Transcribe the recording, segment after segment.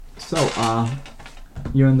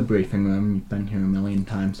You're in the briefing room. You've been here a million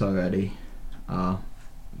times already.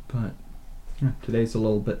 But today's a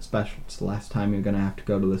little bit special. It's the last time you're going to have to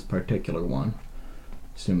go to this particular one,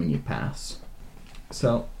 assuming you pass.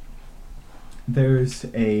 So, there's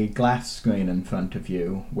a glass screen in front of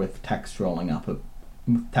you with text rolling up it,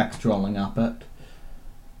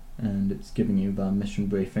 and it's giving you the mission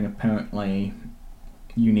briefing. Apparently,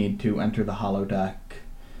 you need to enter the holodeck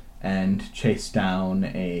and chase down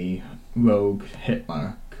a rogue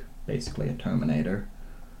hitmark, basically a Terminator,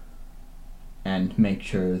 and make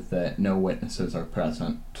sure that no witnesses are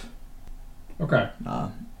present. Okay.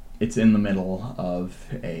 It's in the middle of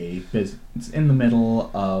a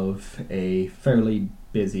fairly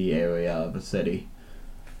busy area of a city.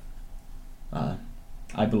 I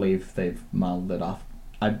believe they've modeled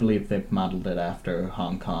it after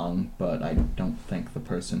Hong Kong, but I don't think the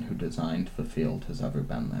person who designed the field has ever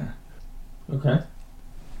been there. Okay.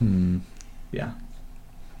 Yeah.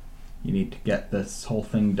 You need to get this whole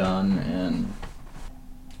thing done in,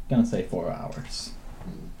 I'm gonna say 4 hours.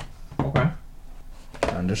 Okay.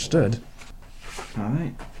 Understood.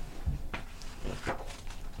 Alright.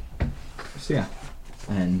 So yeah.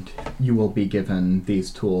 And you will be given these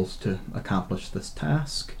tools to accomplish this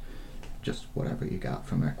task. Just whatever you got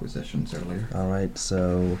from requisitions earlier. Alright,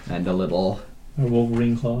 so... And a little...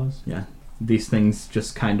 Wolverine claws? Yeah. These things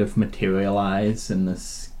just kind of materialize in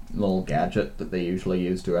this little gadget that they usually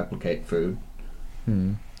use to replicate food.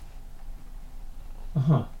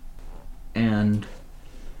 Uh-huh. And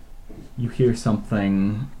you hear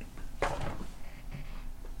something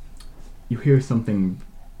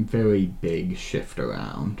very big shift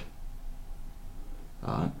around.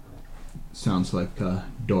 Sounds like a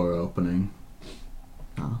door opening.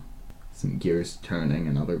 Some gears turning,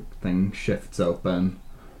 another thing shifts open,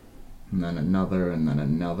 and then another, and then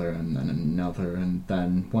another, and then another, and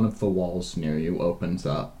then one of the walls near you opens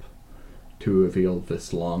up to reveal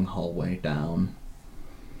this long hallway down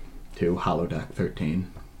to Holodeck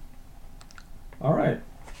 13. Alright.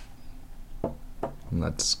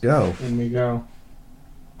 Let's go. In we go.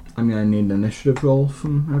 I'm gonna need an initiative roll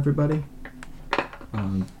from everybody.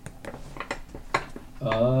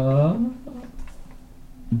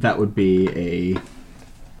 That would be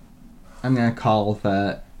I'm gonna call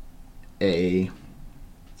that a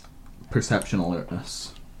perception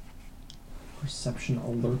alertness. Perception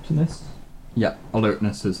alertness? Yeah,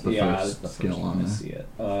 alertness is the that's first the skill first on one I there. see it.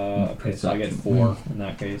 Okay, so I get 4 in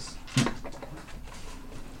that case.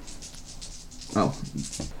 Oh.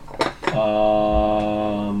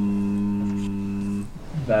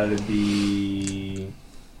 That'd be...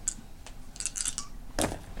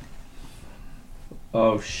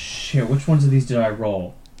 Oh shit, which ones of these did I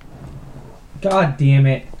roll? God damn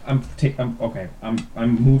it. I'm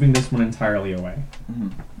moving this one entirely away.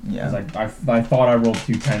 Mm-hmm. Yeah. I thought I rolled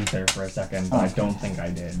 2 10s there for a second, but I don't think I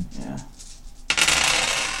did. Yeah.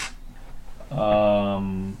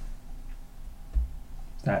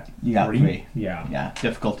 That You got 3. Yeah. Yeah.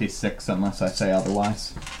 Difficulty 6 unless I say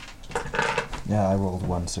otherwise. Yeah, I rolled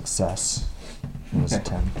 1 success. It was a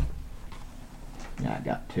 10. Yeah, I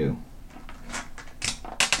got 2.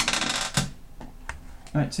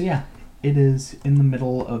 Alright, so yeah. It is in the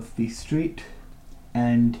middle of the street,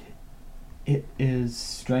 and it is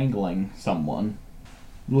strangling someone.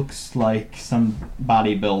 Looks like some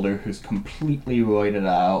bodybuilder who's completely roided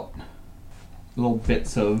out. Little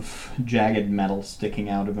bits of jagged metal sticking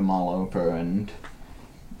out of him all over, and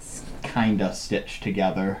it's kinda stitched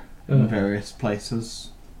together in various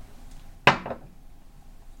places. The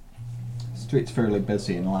street's fairly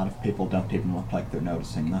busy, and a lot of people don't even look like they're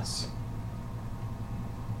noticing this.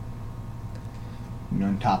 You're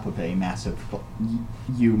on top of a massive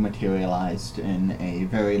U materialized in a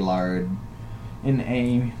very large,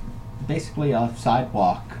 basically a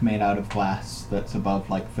sidewalk made out of glass that's above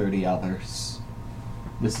like 30 others.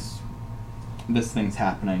 This thing's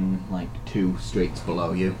happening like 2 streets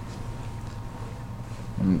below you.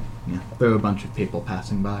 And yeah, there are a bunch of people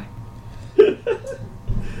passing by.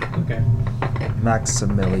 Okay.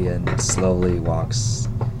 Maximilian slowly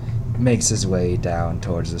makes his way down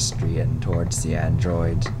towards the street and towards the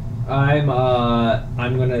android. I'm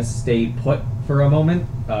gonna stay put for a moment.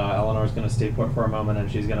 Eleanor's gonna stay put for a moment, and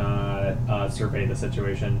she's gonna survey the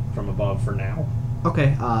situation from above for now.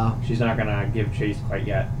 Okay, She's not gonna give chase quite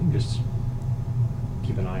yet, and just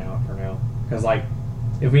keep an eye out for now. Because, like,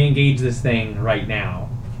 if we engage this thing right now,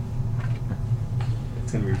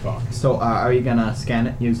 it's gonna be fucked. so are you gonna scan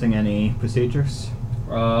it using any procedures?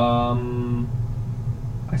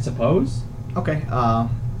 I suppose. Okay,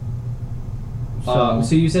 So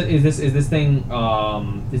you said is this thing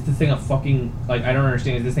a fucking, like, I don't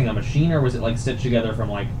understand, is this thing a machine, or was it like stitched together from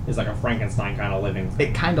like, is like a Frankenstein kind of living thing?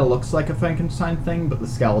 It kind of looks like a Frankenstein thing, but the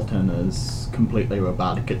skeleton is completely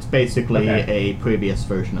robotic. It's basically a previous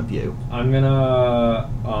version of you. I'm gonna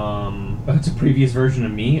it's a previous version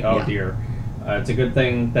of me. Oh Yeah. dear. It's a good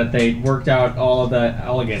thing that they worked out all of the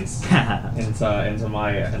elegance into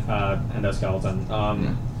my endoskeleton.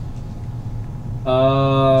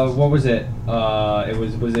 What was it?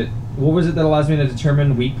 What was it that allows me to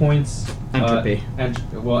determine weak points? Entropy.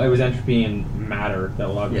 Well, it was entropy and matter that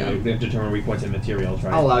allowed me Yeah. to determine weak points in materials,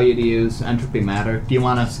 right? I'll allow you to use entropy matter. Do you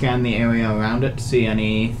want to scan the area around it to see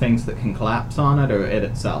any things that can collapse on it, or it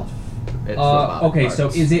itself? It's robotic Okay, parts. so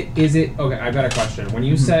is it okay? I've got a question. When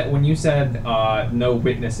you said no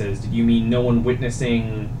witnesses, did you mean no one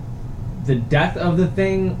witnessing the death of the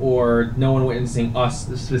thing, or no one witnessing us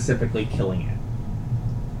specifically killing it?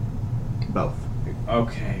 Both.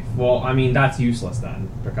 Okay, well, I mean, that's useless then,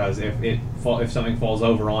 because if something falls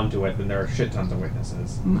over onto it, then there are shit tons of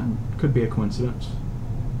witnesses. Could be a coincidence.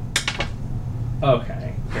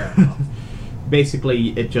 Okay, fair enough. Basically,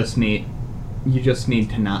 you just need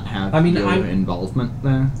to not have your involvement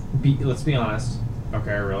there. Let's be honest.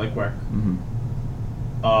 Okay, really quick. Mm-hmm.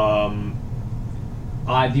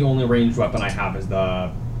 The only ranged weapon I have is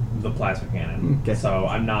the plasma cannon. Okay. So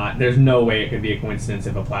I'm not. There's no way it could be a coincidence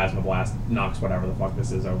if a plasma blast knocks whatever the fuck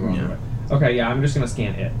this is over onto it. Okay, yeah, I'm just gonna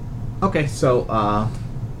scan it. Okay, so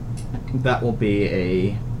that will be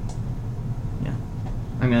a. Yeah,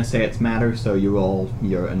 I'm gonna say it's matter. So you roll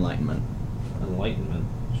your enlightenment. Enlightenment.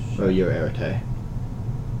 Or your arete.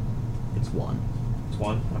 It's 1. It's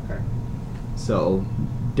 1. Okay. So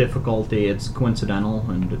difficulty, it's coincidental,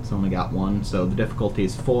 and it's only got 1. So the difficulty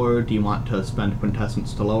is 4. Do you want to spend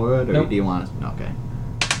quintessence to lower it, or Nope. do you want to? Okay.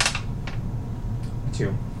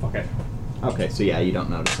 2. Fuck it. Okay, so yeah, you don't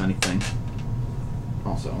notice anything.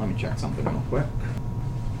 Also, let me check something real quick.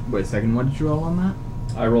 Wait a second, what did you roll on that?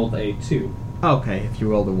 I rolled a 2. Okay, if you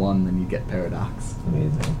rolled a 1, then you get paradox.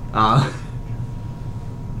 Amazing.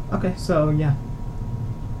 Okay, so yeah.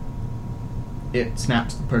 It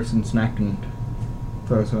snaps the person's neck and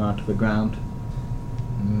throws her onto the ground.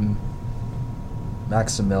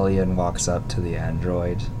 Maximilian walks up to the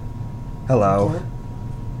android. Hello.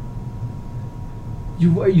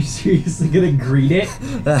 Are you seriously gonna greet it?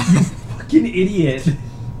 You fucking idiot.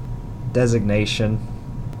 Designation.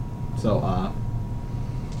 So,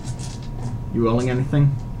 you rolling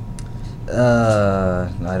anything?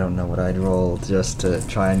 I don't know what I'd roll just to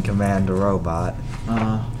try and command a robot.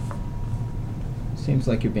 Seems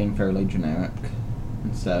like you're being fairly generic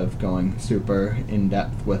instead of going super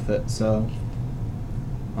in-depth with it, so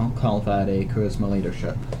I'll call that a charisma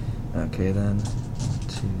leadership. Okay then. 1,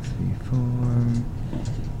 2, 3, 4.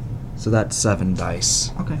 So that's 7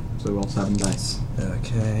 dice. Okay, so roll 7 dice.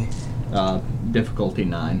 Okay. Difficulty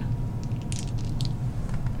 9.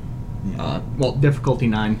 Yeah. Well, difficulty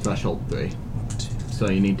 9, threshold 3. 1, 2, So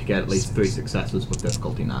you need to get at least 3 successes with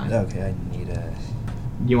difficulty 9. Okay, I need a...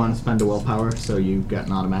 You want to spend a willpower so you get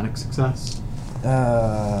an automatic success?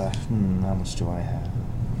 how much do I have?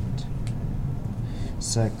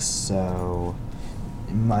 6, so...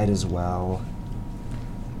 might as well.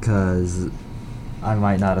 'Cause I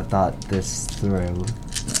might not have thought this through.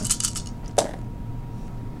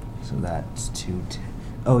 So that's 2...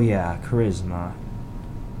 Oh yeah, charisma.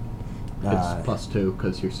 It's plus 2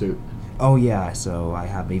 because your suit. Oh yeah, so I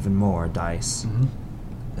have even more dice.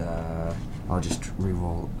 Mm-hmm. I'll just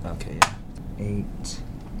reroll. Okay, 8.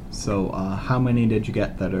 So, how many did you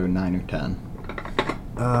get that are 9 or 10?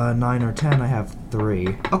 9 or 10, I have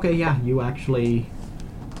 3. Okay, yeah, you actually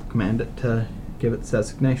command it to give its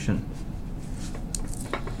designation.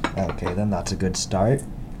 Okay, then that's a good start.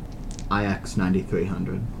 IX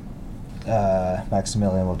 9300.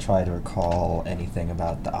 Maximilian will try to recall anything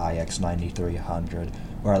about the IX 9300,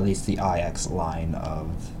 or at least the IX line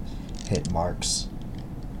of hit marks.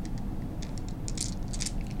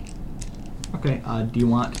 Okay, do you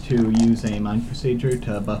want to use a mind procedure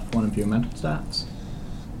to buff one of your mental stats?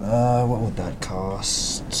 What would that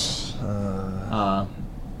cost?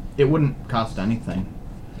 It wouldn't cost anything.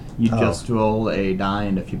 You just roll a die,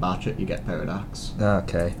 and if you botch it, you get paradox.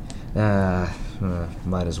 Okay.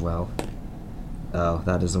 Might as well. Oh,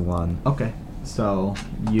 that is a 1. Okay, so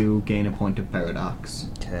you gain a point of paradox.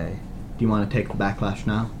 Okay. Do you want to take the backlash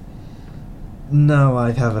now? No,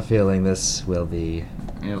 I have a feeling this will be...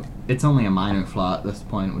 It's only a minor flaw at this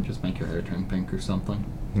point. It would just make your hair turn pink or something.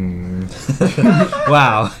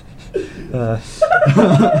 Wow.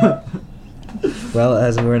 Well,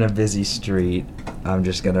 as we're in a busy street, I'm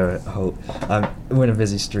just gonna hope... we're in a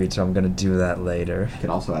busy street, so I'm gonna do that later. You could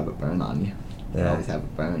also have it burn on you. You could Yeah. always have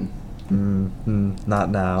it burn. Not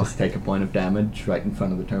now. Just take a point of damage right in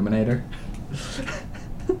front of the Terminator.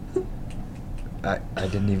 I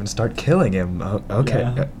didn't even start killing him.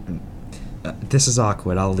 Okay. Yeah. This is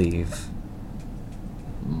awkward. I'll leave.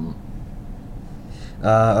 Mm.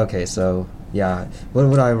 Okay, so, yeah. What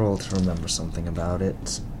would I roll to remember something about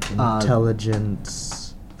it?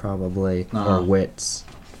 Intelligence, probably. Or wits.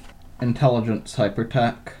 Intelligence,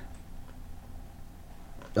 hypertech.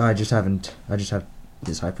 Oh, I just have...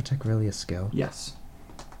 Is hypertech really a skill? Yes.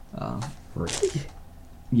 Really?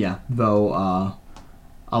 Yeah, though,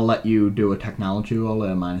 I'll let you do a technology roll at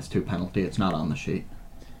a -2 penalty. It's not on the sheet.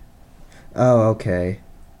 Oh, okay.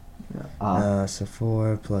 Yeah. So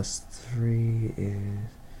 4 plus 3 is...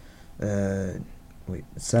 wait,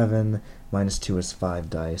 7. -2 is 5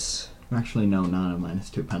 dice. Actually, no, not a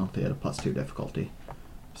 -2 penalty at a +2 difficulty.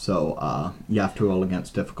 So, you have to roll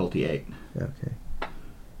against difficulty 8. Okay.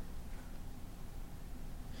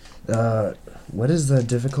 What does the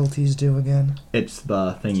difficulties do again? It's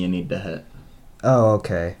the thing you need to hit. Oh,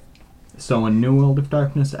 okay. So in New World of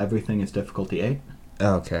Darkness, everything is difficulty 8.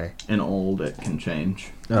 Okay. In Old, it can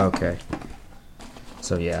change. Okay.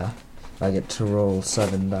 So yeah, I get to roll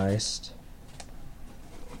 7 dice.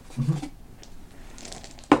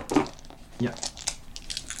 Yeah.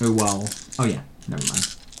 Oh, well. Oh, yeah. Never mind.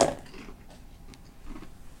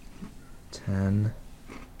 10.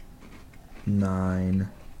 9.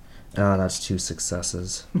 Oh, that's 2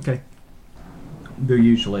 successes. Okay. They're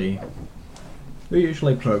usually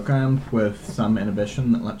programmed with some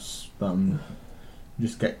inhibition that lets them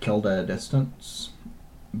just get killed at a distance,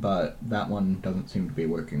 but that one doesn't seem to be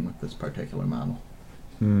working with this particular model.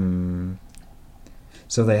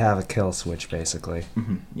 So they have a kill switch, basically.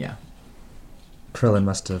 Yeah. Krillin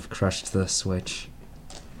must have crushed the switch.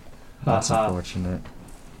 That's unfortunate.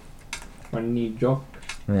 Funny joke.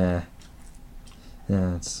 Yeah.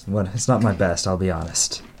 Yeah, it's not my best, I'll be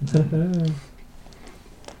honest.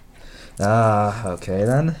 Okay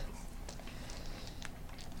then.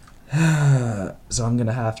 So I'm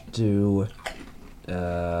gonna have to...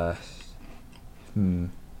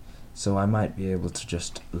 So I might be able to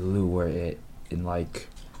just lure it in, like,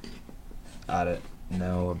 I don't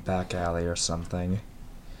know, a back alley or something.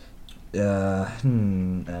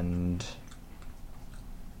 And...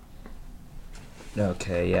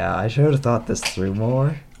 Okay, yeah, I should have thought this through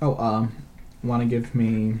more. Oh, want to give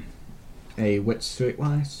me a wit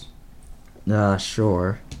streetwise?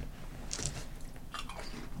 Sure.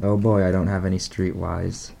 Oh boy, I don't have any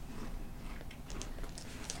streetwise.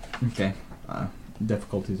 Okay.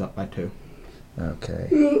 Difficulty's up by 2. Okay.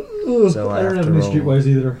 So I don't have have to any roll- streetwise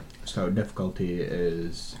either. So difficulty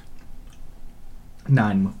is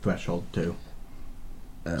 9 with threshold 2.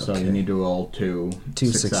 Okay. So you need to roll 2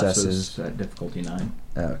 successes at difficulty 9.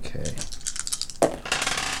 Okay.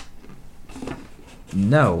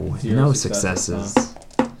 No, Zero no successes, successes.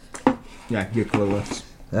 Yeah, you're clueless.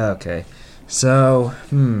 Okay. So,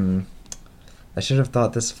 I should have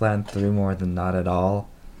thought this plan through more than not at all.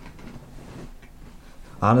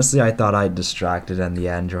 Honestly, I thought I'd distract it and the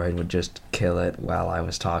android would just kill it while I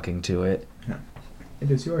was talking to it. Yeah.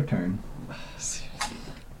 It is your turn.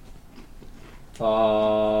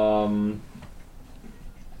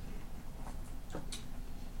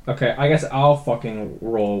 Okay, I guess I'll fucking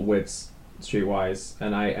roll wits streetwise,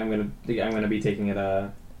 and I'm gonna be taking it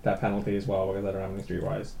that penalty as well because I don't have any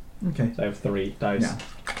streetwise. Okay. So I have 3 dice. Yeah.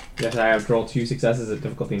 Yes, I have to roll 2 successes at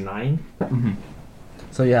difficulty 9. Mm-hmm.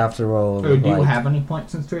 So you have to roll. Do you like- have any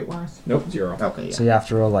points in streetwise? Nope, 0. Okay, yeah. So you have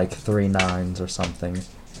to roll like 3 9s or something,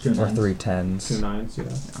 2 or nines. 3 10s, 2 9s,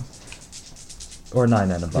 yeah. or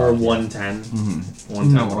 9 and above. Or yeah. 1 10. Mm-hmm. 1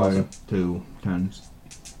 10 No, would or also. 2 10s.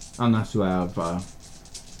 Unless you have,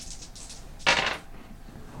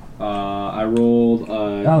 I rolled.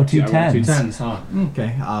 Oh, 2 I rolled 2 10s. 10s, huh?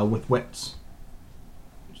 Okay, with wits.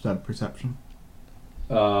 Just have perception.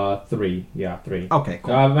 3. Yeah, 3. Okay,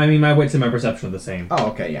 cool. I mean, my wits and my perception are the same. Oh,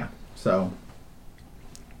 okay, yeah. So,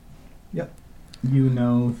 yep. You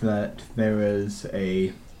know that there's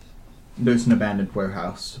an abandoned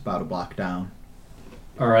warehouse about a block down.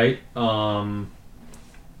 Alright,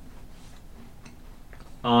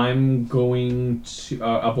 I'm going to...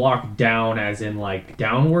 a block down as in, like,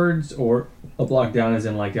 downwards, or a block down as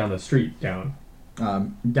in, like, down the street down?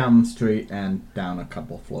 Down the street and down a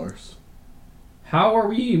couple floors. How are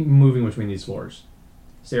we moving between these floors?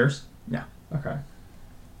 Stairs? Yeah. Okay.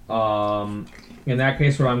 In that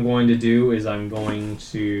case, what I'm going to do is I'm going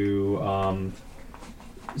to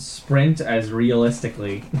sprint as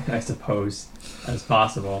realistically, I suppose, as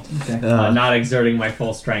possible. Okay. Not exerting my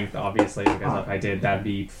full strength, obviously, because if I did, that'd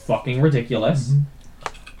be fucking ridiculous.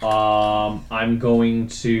 I'm going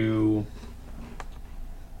to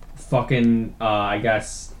fucking, I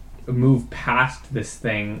guess, move past this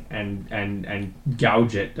thing and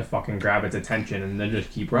gouge it to fucking grab its attention and then just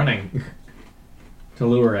keep running to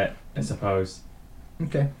lure it, I suppose.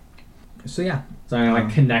 Okay. So yeah. So I'm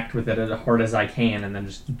gonna connect with it as hard as I can and then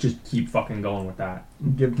just keep fucking going with that.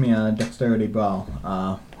 Give me a dexterity brawl.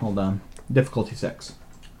 Hold on. Difficulty 6.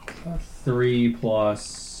 3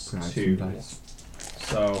 plus Grab 2. some dice.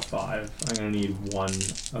 So 5. I'm gonna need one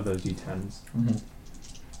of those d10s.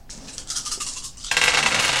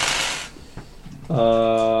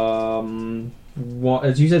 What,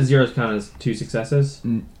 as you said, 0 count as 2 successes?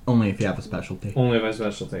 Only if you have a specialty. Only if I have a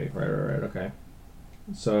specialty. Right, okay.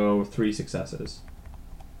 So 3 successes.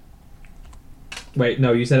 Wait,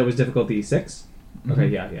 no, you said it was difficulty 6? Okay,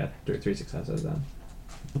 yeah. 3 successes then.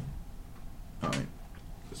 Alright.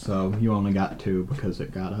 So you only got 2 because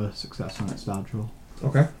it got a success on its dodge roll.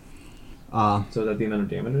 Okay. So is that the amount of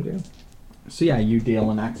damage I do? So yeah, you deal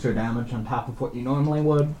an extra damage on top of what you normally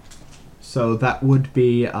would. So that would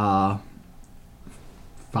be 5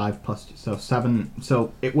 plus 2, so 7.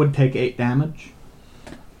 So it would take 8 damage.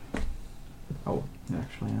 Oh,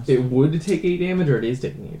 actually, yes. It would take 8 damage, or it is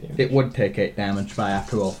taking 8 damage? It would take 8 damage, but I have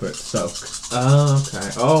to roll for its soak. Oh, okay.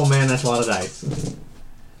 Oh man, that's a lot of dice.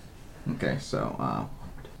 Okay, so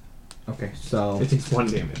okay, so It takes 1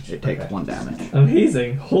 damage. it takes 1 damage.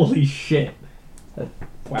 Amazing. Holy shit.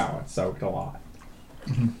 Wow, it soaked a lot.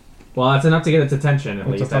 Well, that's enough to get its attention, at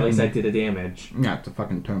least. At least I did a damage. Yeah, it's a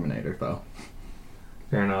fucking Terminator, though.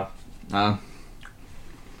 Fair enough. Uh,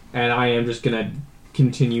 And I am just gonna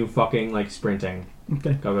continue fucking, like, sprinting.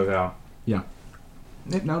 okay. Go. Yeah.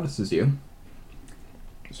 It notices you.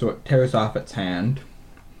 So it tears off its hand.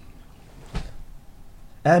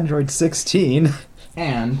 Android 16.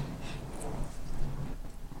 And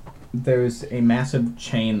there's a massive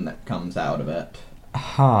chain that comes out of it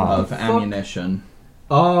of ammunition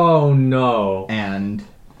Oh, no. and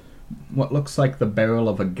what looks like the barrel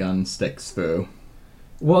of a gun sticks through.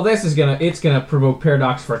 Well, it's gonna provoke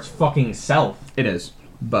paradox for its fucking self. It is,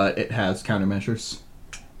 but it has countermeasures.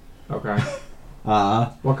 Okay.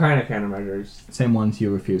 What kind of countermeasures? Same ones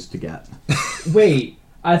you refused to get. Wait,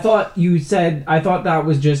 I thought that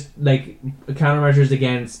was just, like, countermeasures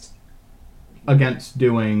against... Against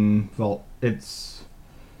doing its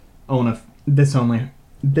own this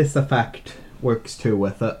effect works too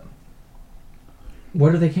with it.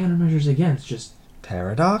 What are the countermeasures against? Just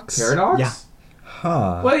Paradox? paradox? Yeah.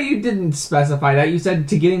 Huh. Well, you didn't specify that. You said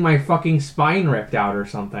to getting my fucking spine ripped out or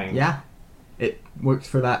something. Yeah, it works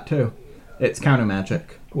for that too. It's counter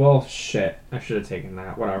magic. Well, shit. I should have taken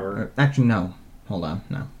that. Whatever. Actually, no. Hold on,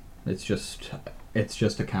 no. It's just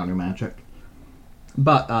a counter magic.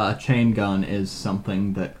 But a chain gun is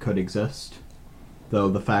something that could exist, though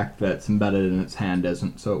the fact that it's embedded in its hand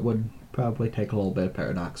isn't. So it would probably take a little bit of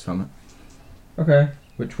paradox from it. Okay.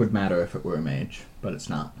 Which would matter if it were a mage, but it's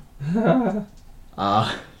not.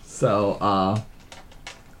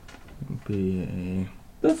 Be a...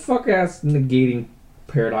 The fuck ass negating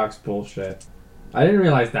paradox bullshit. I didn't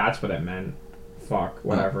realize that's what it meant. Fuck.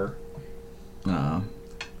 Whatever. I'll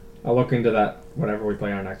look into that whenever we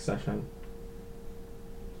play our next session.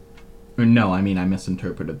 No, I mean I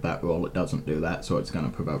misinterpreted that roll. It doesn't do that, so it's gonna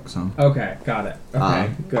provoke some. Okay, got it.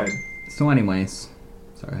 Okay, good. So anyways,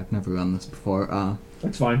 sorry, I've never run this before.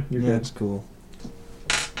 That's fine. You're Yeah, good. it's cool.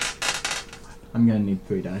 I'm gonna need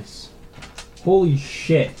 3 dice. Holy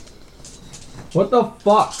shit. What the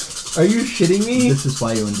fuck? Are you shitting me? This is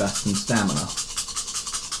why you invest in stamina.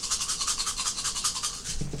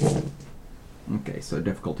 Okay, so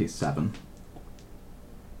difficulty 7.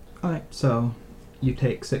 Alright, so you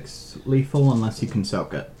take 6 lethal unless you can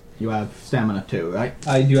soak it. You have stamina 2, right?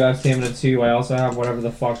 I do have stamina 2. I also have whatever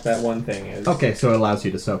the fuck that one thing is. Okay, so it allows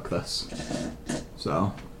you to soak this.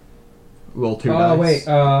 So, roll 2 dice.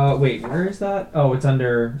 Wait, where is that? Oh, it's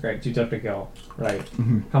under... Right, 2 tough to kill. Right.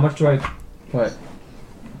 Mhm. How much do I put?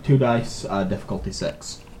 2 dice, difficulty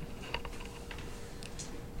 6.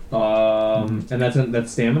 And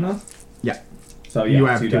that's stamina? Yeah. So yeah, You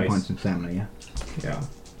have 2 2 dice. points in stamina, yeah. Yeah.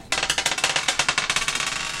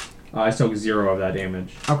 I took 0 of that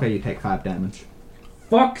damage. Okay, you take 5 damage.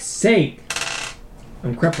 Fuck's sake!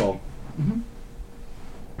 I'm crippled. Mhm.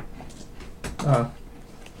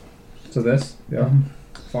 So this? Yeah. Mhm.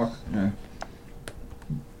 Fuck.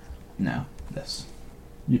 No, this.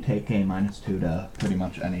 You take a -2 to pretty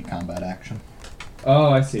much any combat action.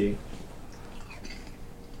 Oh, I see.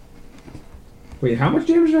 Wait, how much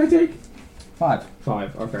damage did I take? 5.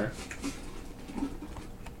 5, okay.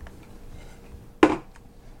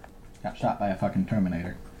 Got shot by a fucking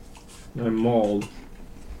Terminator. I'm mauled.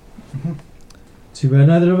 Too bad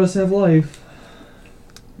neither of us have life.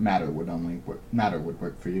 Matter would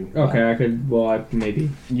work for you. Okay, I could, maybe.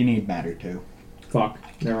 You need matter too. Fuck,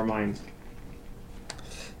 never mind.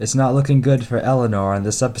 It's not looking good for Eleanor on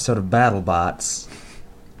this episode of BattleBots.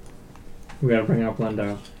 We gotta bring out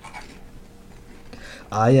Blendo.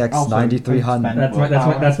 IX Also, 9300.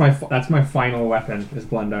 That's my final weapon is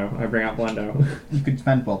Blendo. I bring out Blendo. You could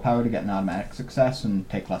spend willpower to get an automatic success and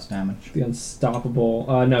take less damage. The unstoppable.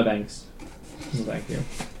 No thanks. No thank you.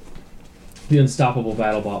 The unstoppable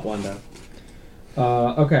BattleBot Blendo.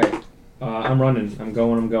 Okay. I'm running. I'm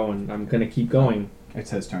going. I'm gonna keep going. It's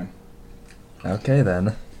his turn. Okay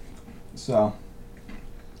then. So,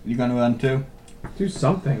 you gonna run too? Do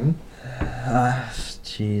something.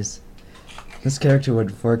 Jeez. This character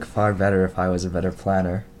would work far better if I was a better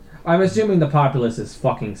planner. I'm assuming the populace is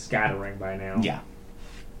fucking scattering by now. Yeah.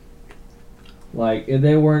 Like, if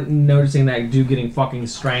they weren't noticing that dude getting fucking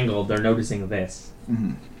strangled, they're noticing this.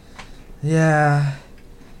 Mm-hmm. Yeah.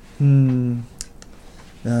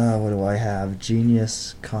 What do I have?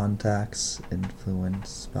 Genius, contacts, influence,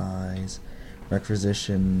 spies,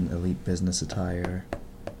 requisition, elite business attire.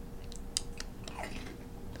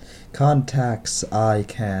 Contacts, I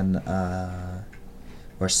can,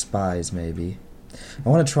 or spies maybe. I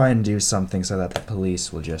want to try and do something so that the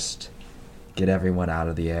police will just get everyone out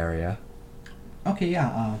of the area. Okay,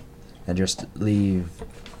 yeah. And just leave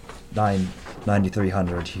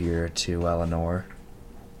 9300 here to Eleanor.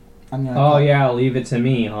 I'm gonna. Oh yeah, leave it to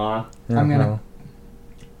me, huh? I'm gonna- Well,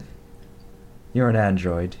 you're an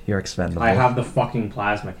android. You're expendable. I have the fucking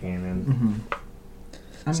plasma cannon. Mm-hmm.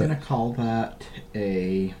 I'm So- gonna call that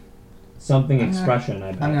a. Something I'm gonna- expression,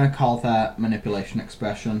 I bet. I'm gonna call that manipulation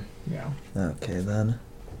expression. Yeah. Okay then.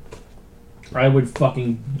 I would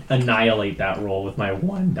fucking annihilate that roll with my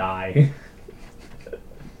 1 die.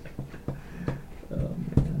 Oh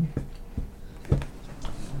man.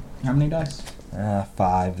 How many dice?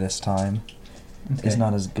 5 this time. Okay. It's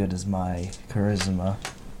not as good as my charisma.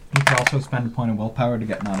 You can also spend a point of willpower to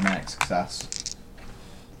get an automatic success.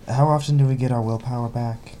 How often do we get our willpower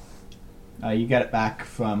back? You get it back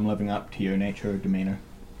from living up to your nature or demeanor.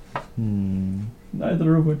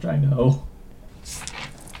 Neither of which I know.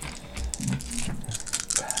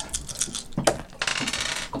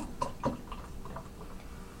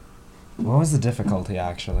 What was the difficulty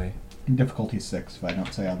actually? Difficulty 6, if I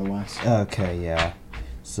don't say otherwise. Okay, yeah.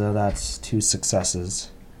 So that's 2 successes.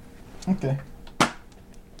 Okay.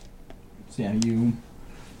 So yeah, you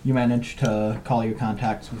manage to call your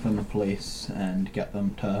contacts within the police and get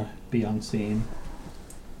them to be on scene.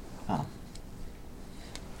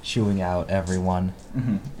 Shooing out everyone.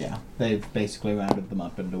 Yeah, they've basically rounded them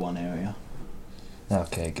up into one area.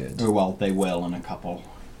 Okay, good. Or well, they will in a couple.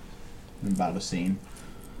 About a scene.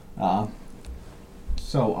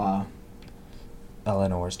 So,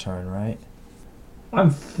 Eleanor's turn, right? I'm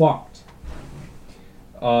fucked.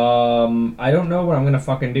 I don't know what I'm gonna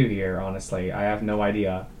fucking do here, honestly. I have no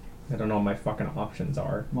idea. I don't know what my fucking options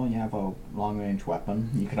are. well, you have a long-range weapon.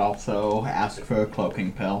 You could also ask for a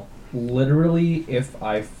cloaking pill. Literally, if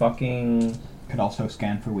I fucking... Could also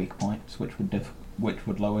scan for weak points, which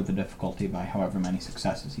would lower the difficulty by however many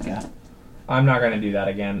successes you get. I'm not gonna do that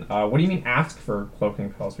again. What do you mean ask for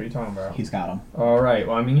cloaking pills? What are you talking about? He's got them. Alright,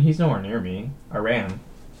 well, I mean, he's nowhere near me. I ran.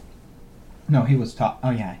 No, he was top.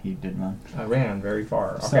 Oh yeah, he did run. I ran very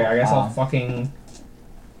far. Okay, So, I guess I'll fucking...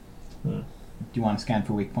 Do you want to scan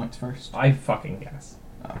for weak points first? I fucking guess.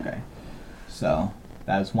 Okay. So,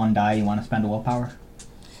 that is 1 die you want to spend a willpower?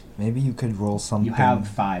 Maybe you could roll something. You have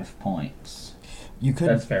 5 points. You could.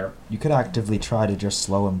 That's fair. You could actively try to just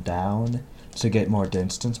slow him down to get more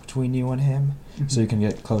distance between you and him, so you can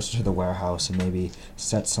get closer to the warehouse and maybe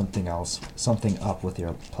set something up with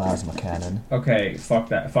your plasma cannon. Okay, fuck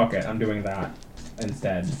that. Fuck it. I'm doing that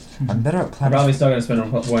instead. I'm better at I'm planning. probably still gonna spend a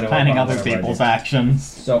point of Planning willpower, other whatever I people's do. actions.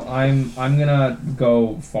 So I'm gonna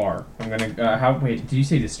go far. I'm gonna wait, did you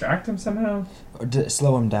say distract him somehow? Or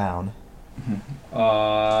slow him down.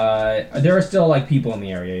 There are still like people in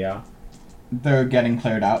the area, yeah. They're getting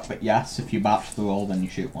cleared out, but yes, if you botch the roll, then you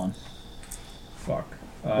shoot one. Fuck.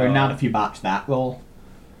 Or not if you botch that roll.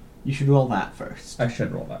 You should roll that first. I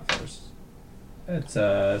should roll that first. It's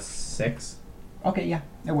 6. Okay, yeah,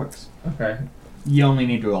 it works. Okay. You only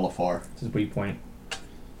need to roll a 4. This is weak point.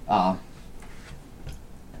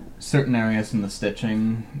 Certain areas in the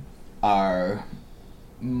stitching are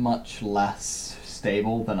much less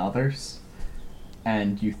stable than others.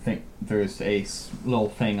 and you think there's a little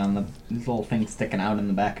thing sticking out in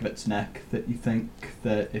the back of its neck that you think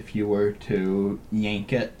that if you were to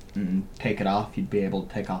yank it and take it off, you'd be able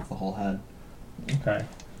to take off the whole head. Okay.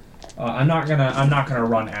 I'm not gonna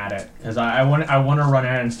run at it because I want to run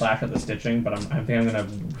at it and slash at the stitching, but I think I'm gonna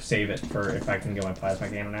save it for if I can get my plasma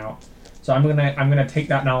cannon out. So I'm gonna take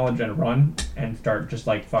that knowledge and run and start just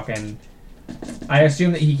like fucking. I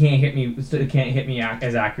assume that he can't hit me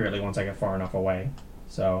as accurately once I get far enough away.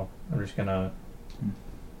 So I'm just gonna.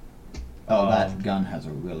 Oh, that gun has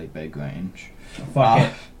a really big range. Fuck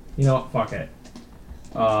it. You know what? Fuck it.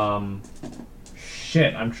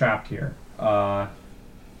 Shit, I'm trapped here.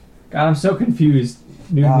 God, I'm so confused.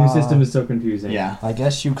 New system is so confusing. Yeah. I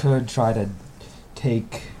guess you could try to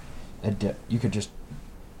take you could just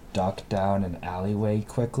duck down an alleyway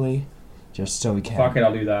quickly, just so we can. Fuck it,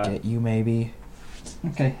 I'll do that. Get you maybe.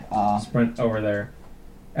 Okay. Sprint over there,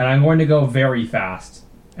 and I'm going to go very fast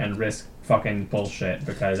and risk fucking bullshit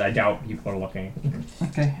because I doubt people are looking.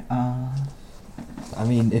 Okay. I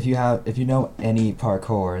mean, if you know any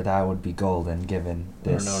parkour, that would be golden. Given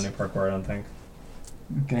this. I don't know any parkour. I don't think.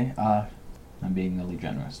 Okay. I'm being really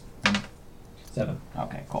generous. 7.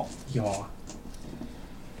 Okay. Cool. Yaw.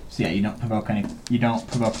 So yeah, you don't provoke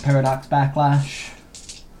paradox backlash.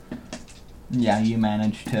 Yeah, you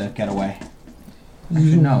manage to get away.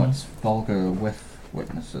 Actually, no, it's vulgar with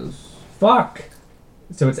witnesses. Fuck.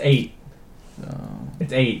 So it's 8. So...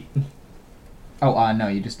 It's 8. Oh, no,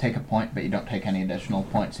 you just take a point, but you don't take any additional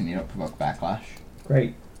points, and you don't provoke backlash.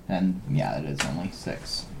 Great. And yeah, it is only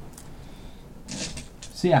 6.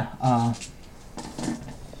 So yeah,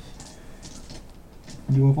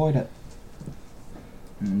 you avoid it.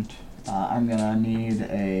 And I'm gonna need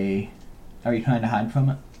a... Are you trying to hide from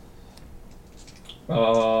it?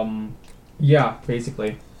 Yeah,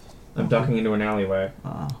 basically. I'm ducking into an alleyway.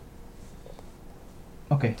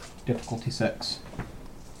 Okay, difficulty 6.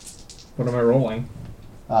 What am I rolling?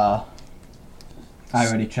 I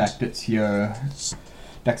already checked, it's your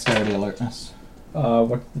dexterity alertness.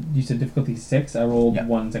 What you said difficulty 6? I rolled Yep.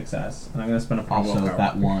 1 success. And I'm gonna spend a point Also, willpower.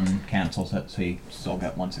 that one cancels it, so you still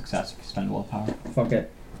get 1 success if you spend willpower. Fuck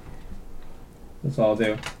it. That's all I'll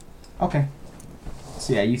do. Okay.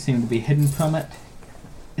 So yeah, you seem to be hidden from it.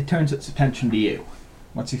 It turns its attention to you.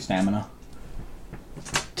 What's your stamina?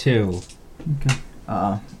 2. Okay.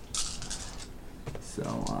 So,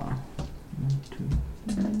 1,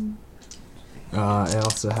 2. I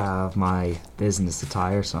also have my business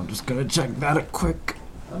attire, so I'm just gonna check that quick.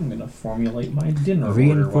 I'm gonna formulate my dinner order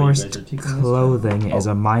Reinforced while you guys are taking this clothing is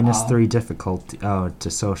a minus Oh. 3 difficulty. Oh, to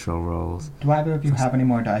social rolls. Do either of you have any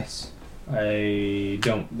more dice? I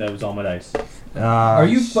don't. That was all my dice. Are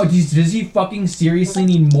Does he fucking seriously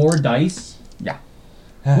need more dice? Yeah.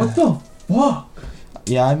 What the fuck?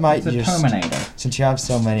 Yeah, I might It's a just. Terminator. Since you have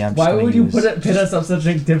so many, I'm just Why gonna would you use... pit us up such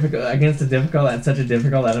a difficult against such a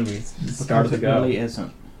difficult enemy? Start Because to it go. really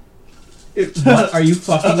isn't. What? Are you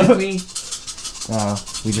fucking with me?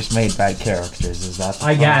 we just made bad characters. Is that the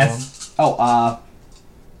I problem? guess. Oh,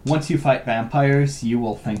 once you fight vampires, you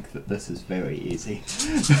will think that this is very easy.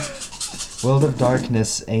 World of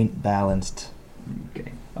Darkness ain't balanced.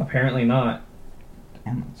 Okay. Apparently not.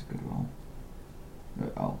 Damn, that's a good roll.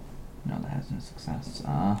 Oh, no, that has no success.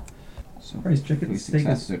 So Christ, chicken 3 steak is-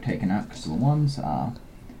 successes are taken out because of the ones.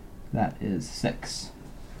 That is 6.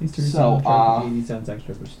 These two So, are 80 cents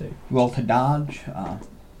extra per steak. Roll to dodge.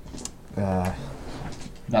 That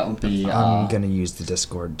would be. I'm gonna use the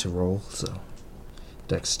Discord to roll, so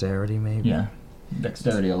dexterity maybe. Yeah,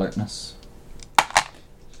 dexterity alertness.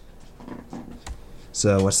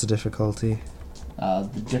 So what's the difficulty? Oh,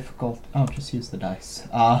 just use the dice.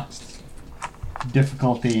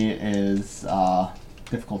 Difficulty is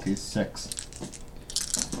 6.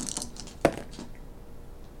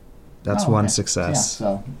 That's Oh, one okay. success. Yeah,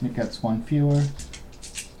 so it gets 1 fewer.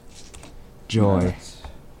 Joy.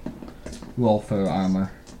 Roll for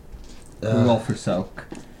armor. Roll for soak.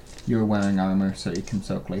 You're wearing armor, so you can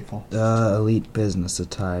soak lethal. Elite business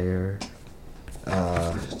attire.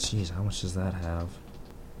 Jeez, how much does that have?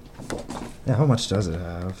 Yeah, how much does it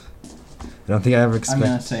have? I don't think I ever I'm expect.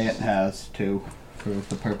 gonna say it has 2 for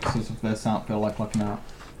the purposes of this. I don't feel like looking up.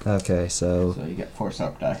 Okay, so So you get 4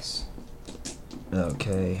 soak dice.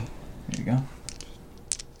 okay. There you go.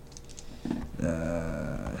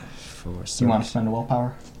 4. You want to spend a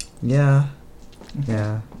willpower? Yeah.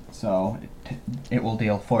 Yeah. So it will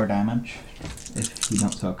deal 4 damage if you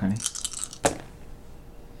don't soak any.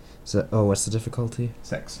 So what's the difficulty?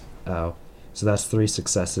 6. Oh, so that's 3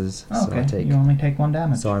 successes. Oh, So I okay, take. you only take 1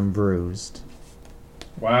 damage. So I'm bruised.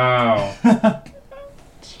 Wow.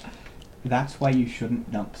 That's why you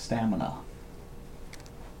shouldn't dump stamina.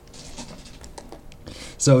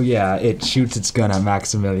 So yeah, it shoots its gun at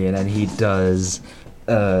Maximilian, and he does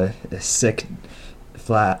a sick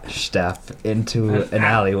flash step into an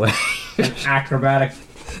alleyway. An acrobatic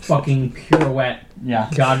fucking pirouette, Yeah.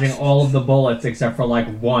 dodging all of the bullets except for like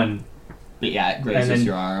one. But yeah, it grazes then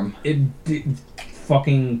your arm.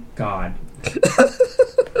 Fucking God.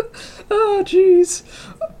 Oh, jeez.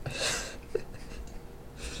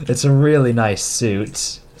 It's a really nice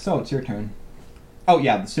suit. So it's your turn. Oh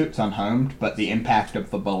yeah, the suit's unharmed, but the impact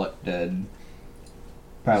of the bullet did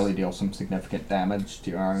probably deal some significant damage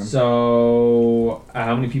to your arm. So,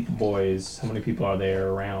 how many people, boys? How many people are there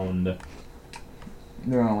around?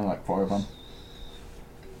 There are only like 4 of them.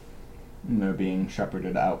 And they're being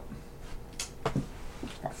shepherded out.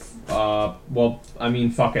 Well, I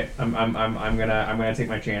mean, fuck it. I'm gonna take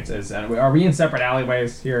my chances. And are we in separate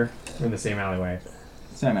alleyways here? We're in the same alleyway.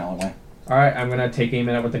 Same alleyway. All right, I'm gonna take aim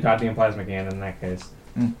at it with the goddamn plasma cannon in that case.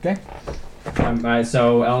 Okay.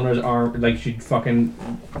 So Eleanor's arm, like, she fucking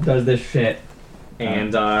does this shit,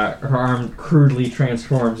 and her arm crudely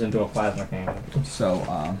transforms into a plasma cannon.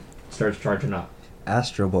 So, Starts charging up.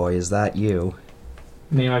 Astro Boy, is that you?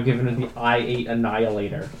 Name I've given it the I-8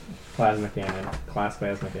 Annihilator. Plasma cannon. Class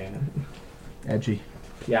plasma cannon. edgy.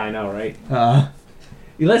 Yeah, I know, right?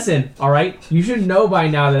 You listen, alright? You should know by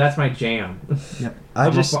now that that's my jam. Yep.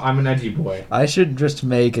 I'm an edgy boy. I should just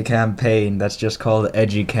make a campaign that's just called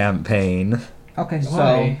Edgy Campaign. Okay,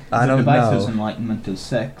 Why? so I the don't device's know. enlightenment is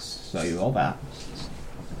 6, so you roll that.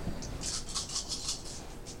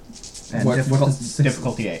 And What's the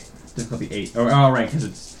difficulty 8. Difficulty 8. Oh, right, because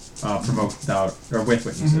it's provoked without, or with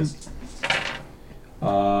witnesses.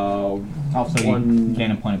 Also, one- you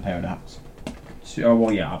gain a point of paradox. Oh,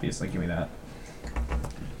 well, yeah, obviously, give me that.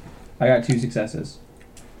 I got 2 successes.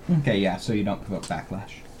 Okay, yeah, so you don't provoke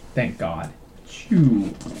backlash. Thank God.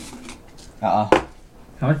 Chew. Uh-uh.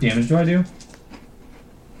 How much damage do I do?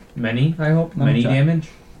 Many, I hope? Let me Many check. damage?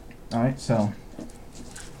 Alright, so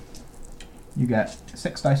you get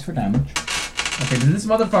 6 dice for damage. Okay, does this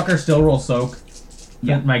motherfucker still roll soak?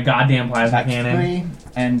 Yeah. My goddamn plasma That's cannon.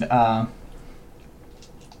 3, and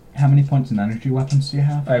how many points in energy weapons do you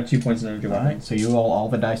have? I have 2 points in energy Alright, weapons. so you roll all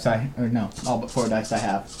the dice all but 4 dice I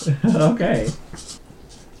have. Okay.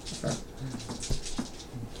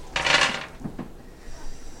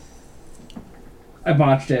 I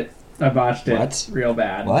botched it. What? Real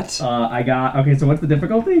bad. What? Okay, so what's the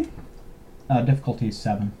difficulty? Difficulty is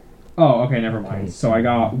 7. Oh, okay, never mind. So I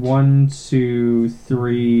got 1, 2,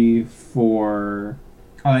 3, 4.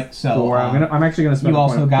 Alright, so 4. I'm actually gonna spend. you a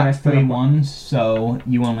also point. Can I got spend 3 a point? ones, so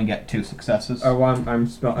you only get 2 successes. Oh, well, I'm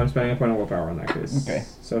spending a point of willpower in that case. Okay.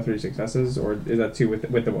 So 3 successes, or is that 2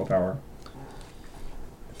 with the willpower?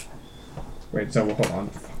 Wait, so hold on.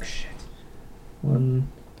 Fuck shit. 1,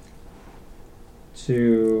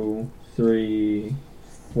 2, 3,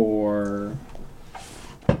 4.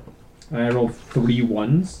 I rolled 3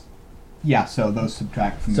 ones. Yeah, so those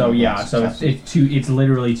subtract from So your yeah, so successes. it's 2. It's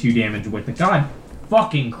literally 2 damage with the god.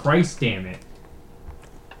 Fucking Christ, damn it!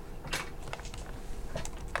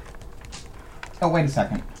 Oh, wait a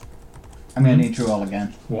second. I'm gonna need to roll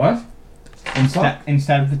again. What?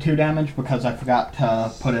 Instead of the 2 damage, because I forgot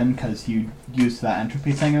to put in, because you used that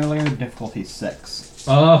entropy thing earlier, the difficulty is 6.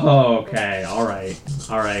 Oh, okay. All right,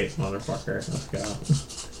 motherfucker. Let's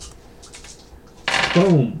go.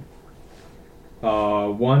 Boom.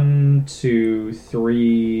 1, 2,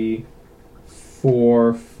 3,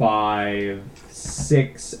 4, 5,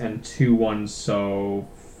 6, and 2 ones, so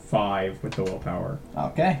 5 with the willpower.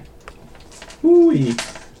 Okay. Hooey.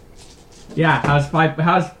 Yeah, how's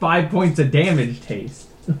 5 points of damage taste?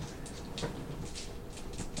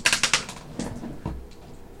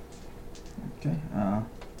 Okay,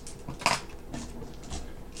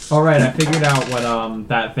 Alright, I figured out what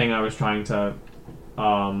that thing I was trying to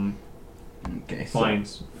okay, find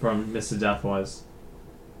from Mr. Death was.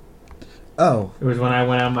 Oh, It was when I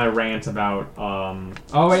went on my rant about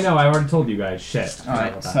oh wait, no, I already told you guys. Shit.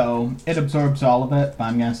 Alright, so it absorbs all of it, but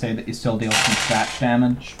I'm gonna say that you still deal some scratch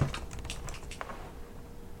damage.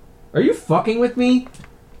 Are you fucking with me?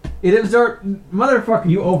 It absorbed. Motherfucker,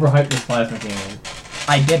 you overhyped this plasma cannon.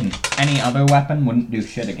 I didn't. Any other weapon wouldn't do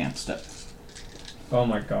shit against it. Oh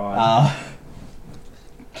my god.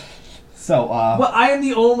 Well, I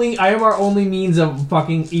am our only means of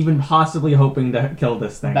fucking even possibly hoping to kill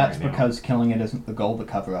this thing. That's right now. because killing it isn't the goal the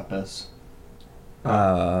cover-up is.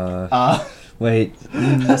 wait,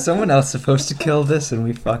 was someone else supposed to kill this and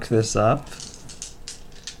we fucked this up?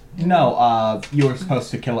 No, you were supposed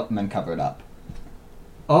to kill it and then cover it up.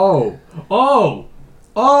 Oh!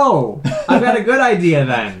 Oh! I've got a good idea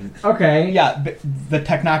then. Okay. Yeah, the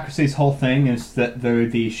technocracy's whole thing is that they're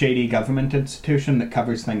the shady government institution that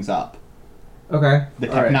covers things up. Okay. The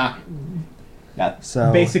All right. Yeah.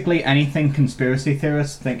 So basically, anything conspiracy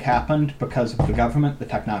theorists think happened because of the government, the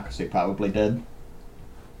technocracy probably did.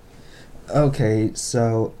 okay,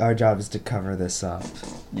 so our job is to cover this up.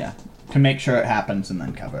 Yeah. To make sure it happens and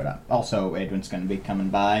then cover it up. Also, Adrian's going to be coming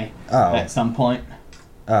by Oh. at some point.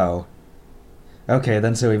 Oh. Okay,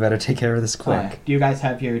 then so we better take care of this quick. Do you guys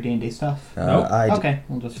have your D&D stuff? Nope. Okay,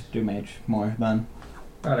 we'll just do mage more then.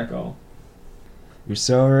 Radical.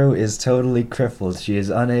 Usoru is totally crippled. She is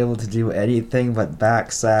unable to do anything but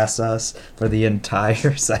backsass us for the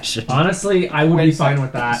entire session. Honestly, I would be fine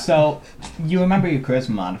with that. So, you remember your charisma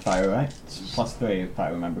modifier, right? It's +3 if I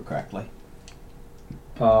remember correctly.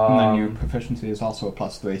 And then your proficiency is also a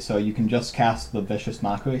 +3, so you can just cast the Vicious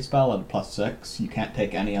Mockery spell at a +6. You can't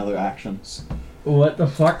take any other actions. What the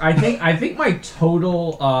fuck? I think my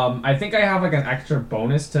total I think I have like an extra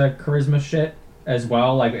bonus to charisma shit as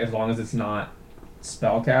well, like as long as it's not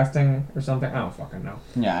spell casting or something. I don't fucking know.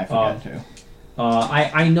 Yeah, I forget too.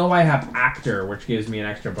 I know I have actor, which gives me an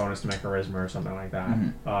extra bonus to my charisma or something like that.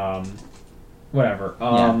 Mm-hmm. Whatever.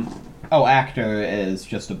 Oh, actor is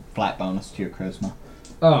just a flat bonus to your charisma.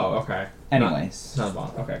 Oh, okay. Anyways. Not a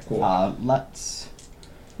bonus. Okay, cool. Let's...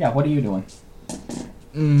 Yeah, what are you doing?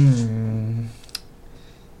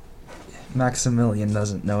 Maximilian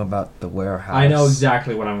doesn't know about the warehouse. I know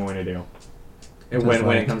exactly what I'm going to do. When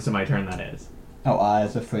like- it comes to my turn, that is. Oh,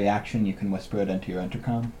 as a free action, you can whisper it into your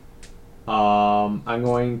intercom. I'm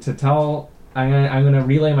going to tell... I'm going to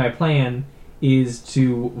relay my plan is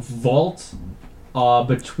to vault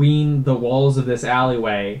between the walls of this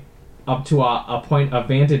alleyway up to a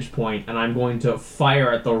vantage point, and I'm going to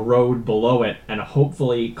fire at the road below it and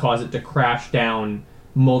hopefully cause it to crash down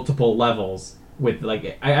multiple levels with,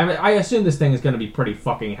 like... I assume this thing is going to be pretty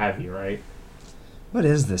fucking heavy, right? What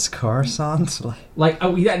is this, Coruscant? Like,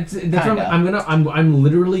 oh yeah, that's what I'm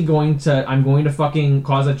literally going to fucking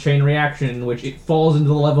cause a chain reaction in which it falls into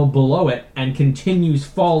the level below it and continues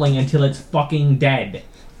falling until it's fucking dead.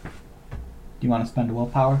 Do you want to spend a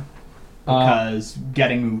willpower? Because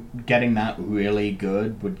getting that really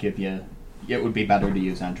good would give you... It would be better to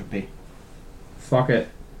use entropy. Fuck it.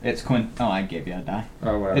 It's I gave you a die.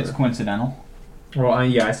 Oh, whatever. It's coincidental. Well,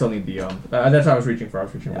 yeah, I still need the that's what I was reaching for. I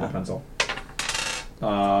was reaching for the pencil.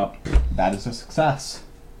 That is a success.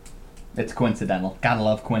 It's coincidental. Gotta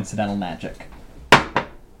love coincidental magic.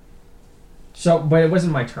 So, but it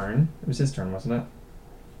wasn't my turn. It was his turn, wasn't it?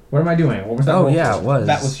 What am I doing? What was that? Oh, roll yeah, for? it was.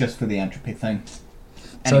 That was just for the entropy thing.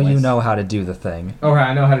 So you Anyways. know how to do the thing. Okay,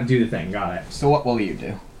 I know how to do the thing. Got it. So what will you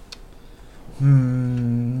do?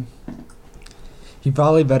 He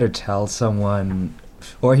probably better tell someone,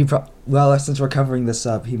 or well, since we're covering this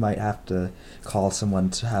up, he might have to call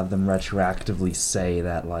someone to have them retroactively say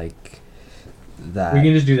that, like, that... We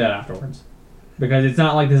can just do that afterwards. Because it's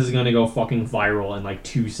not like this is going to go fucking viral in like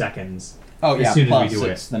 2 seconds. Oh yeah, as soon plus as we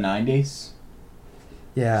do it's the 90s.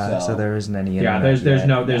 Yeah, so there isn't any Yeah, internet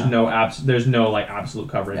there's no like absolute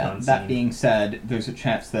coverage Yeah, on that scene. being said, there's a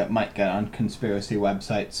chance that it might get on conspiracy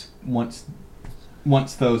websites once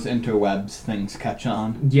those interwebs things catch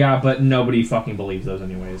on. Yeah, but nobody fucking believes those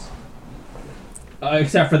anyways.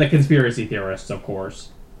 Except for the conspiracy theorists, of course.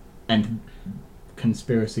 And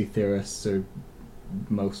conspiracy theorists are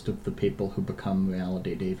most of the people who become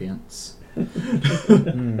reality deviants.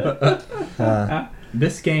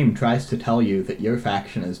 This game tries to tell you that your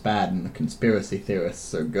faction is bad and the conspiracy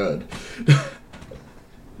theorists are good.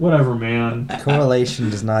 Whatever, man. Correlation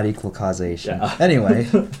does not equal causation. Yeah. Anyway.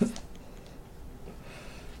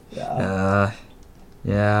 Yeah.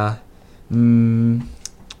 Yeah.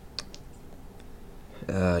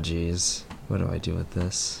 Oh, jeez. What do I do with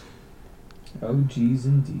this? Oh, jeez,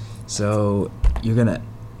 indeed. So, you're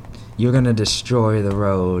gonna destroy the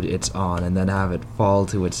road it's on and then have it fall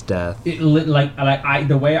to its death.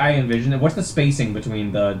 The way I envision it. What's the spacing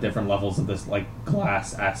between the different levels of this like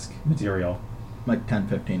glass-esque material? Like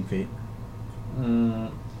 10-15 feet.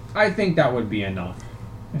 I think that would be enough.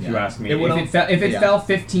 If you ask me, if it fell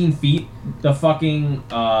 15 feet, the fucking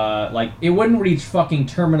it wouldn't reach fucking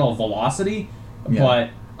terminal velocity, but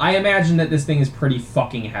I imagine that this thing is pretty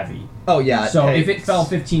fucking heavy. Oh yeah. So if it fell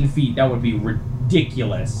 15 feet, that would be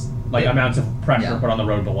ridiculous. Like amounts of pressure put on the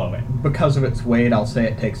road below it. Because of its weight, I'll say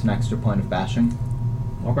it takes an extra point of bashing.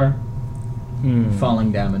 Okay.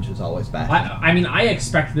 Falling damage is always bashing. I mean, I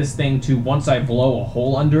expect this thing to, once I blow a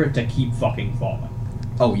hole under it, to keep fucking falling.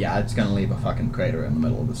 Oh yeah, it's gonna leave a fucking crater in the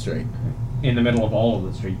middle of the street. In the middle of all of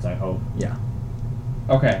the streets, I hope. Yeah.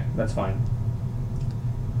 Okay, that's fine.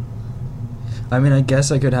 I mean, I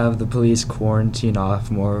guess I could have the police quarantine off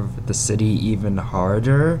more of the city even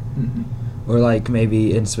harder. Mm-hmm. Or, like,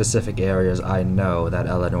 maybe in specific areas I know that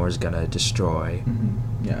Eleanor's gonna destroy.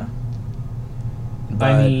 Mm-hmm. Yeah.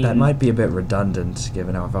 But I mean, that might be a bit redundant,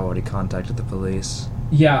 given how I've already contacted the police.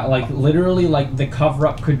 Yeah, like, literally, like, the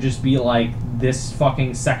cover-up could just be, like, this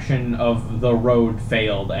fucking section of the road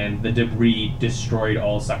failed and the debris destroyed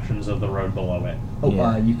all sections of the road below it. Oh,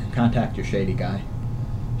 Yeah. you could contact your shady guy.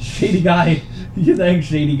 Shady guy. You think,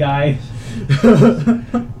 shady guy?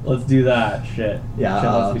 Let's do that. Shit. Yeah,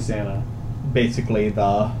 Shit, let's be Santa. Basically,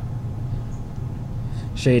 the...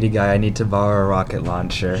 Shady guy, I need to borrow a rocket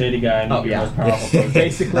launcher. Shady guy. Oh, yeah.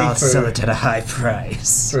 Basically, I'll for, sell it at a high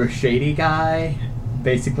price. for shady guy,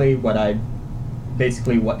 basically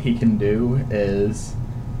what he can do is...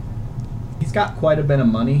 He's got quite a bit of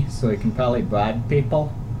money, so he can probably bribe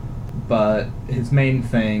people. But his main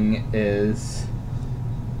thing is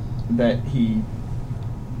that he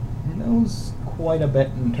knows quite a bit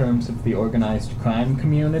in terms of the organized crime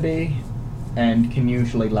community and can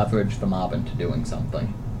usually leverage the mob into doing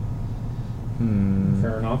something.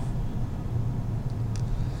 Fair enough.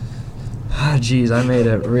 Ah, jeez, I made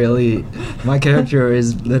it really... My character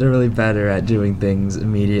is literally better at doing things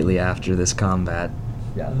immediately after this combat.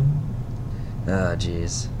 Yeah. Ah,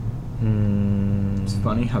 jeez. It's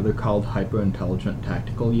funny how they're called hyper-intelligent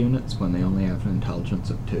tactical units when they only have an intelligence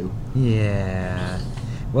of 2. Yeah.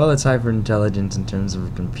 Well, it's hyper-intelligence in terms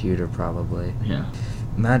of a computer, probably. Yeah.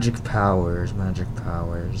 Magic powers.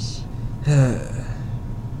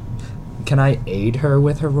 Can I aid her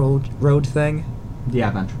with her road thing? Do you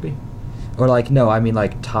have entropy? Or, like, no, I mean,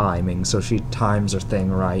 like, timing, so she times her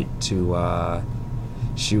thing right to,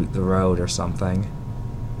 shoot the road or something.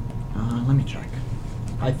 Let me check.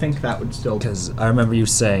 I think that would still... Because I remember you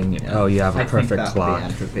saying, oh, you have a perfect clock. I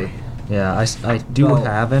think that would be entropy. Yeah, I do Well-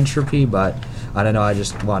 have entropy, but I don't know, I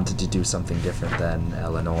just wanted to do something different than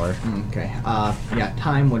Eleanor. Okay. Yeah,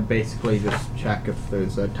 time would basically just check if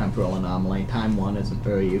there's a temporal anomaly. Time 1 isn't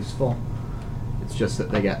very useful. It's just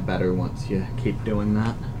that they get better once you keep doing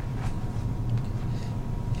that.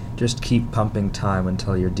 Just keep pumping time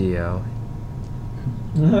until you're Dio.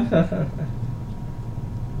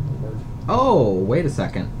 Oh, wait a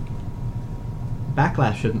second.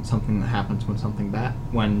 Backlash isn't something that happens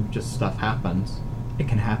when just stuff happens. It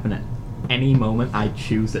can happen at any moment I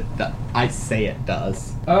choose it. I say it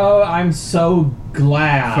does. Oh, I'm so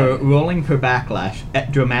glad. For rolling for backlash,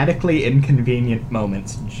 at dramatically inconvenient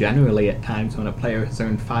moments, generally at times when a player has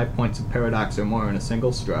earned 5 points of paradox or more in a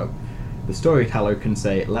single stroke, the storyteller can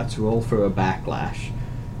say, let's roll for a backlash.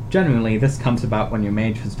 Generally, this comes about when your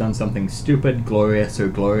mage has done something stupid, glorious, or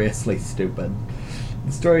gloriously stupid.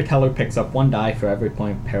 The storyteller picks up 1 die for every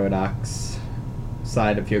point of paradox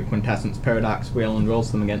side of your quintessence paradox wheel and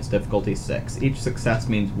rolls them against difficulty 6. Each success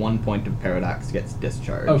means 1 point of paradox gets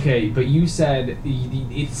discharged. Okay, but you said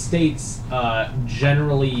it states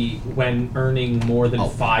generally when earning more than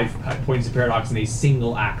 5 points of paradox in a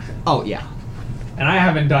single action. Oh, yeah. And I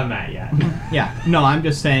haven't done that yet. Yeah. No, I'm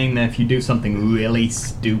just saying that if you do something really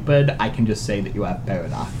stupid, I can just say that you have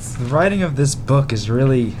paradox. The writing of this book is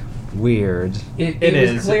really weird. It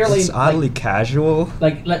is. was clearly It's oddly casual.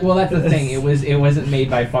 like well, that's the thing. It wasn't made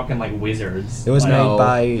by fucking like wizards. It was Like, made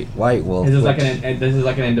by White Wolf. This is which-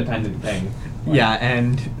 like an independent thing. Like, Yeah,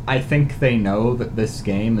 and I think they know that this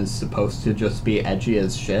game is supposed to just be edgy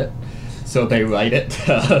as shit, so they write it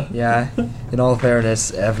to... Yeah, in all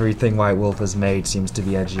fairness, everything White Wolf has made seems to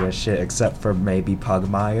be edgy as shit, except for maybe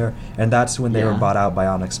Pugmire, and that's when they were Yeah. bought out by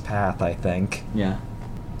Onyx Path, I think. Yeah.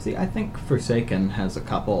 See, I think Forsaken has a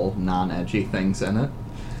couple non-edgy things in it.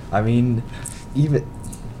 I mean, even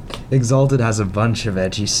Exalted has a bunch of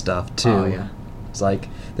edgy stuff too. Oh, yeah. It's like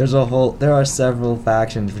there are several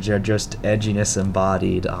factions which are just edginess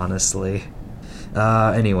embodied, honestly.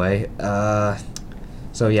 Anyway,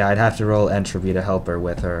 so yeah, I'd have to roll entropy to help her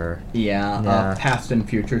with her. Yeah, past and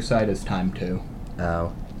future side is time 2.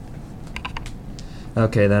 Oh.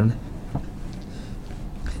 Okay then.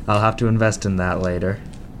 I'll have to invest in that later.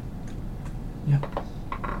 Yep.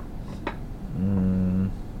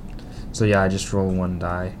 So yeah, I just roll 1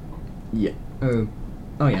 die. Yeah.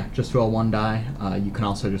 Oh yeah, just roll 1 die. You can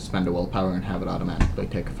also just spend a willpower and have it automatically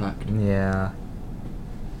take effect. Yeah.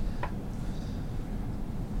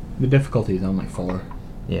 The difficulty is only 4.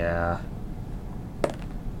 Yeah.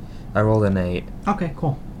 I rolled an 8. Okay,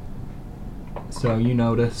 cool. So you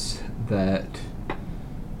notice that...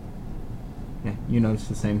 Yeah, you notice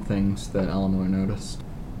the same things that Eleanor noticed.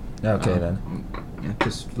 Okay then. Yeah,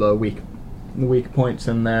 just the weak points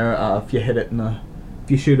in there. If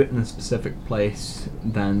you shoot it in a specific place,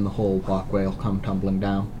 then the whole walkway will come tumbling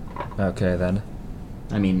down. Okay, then.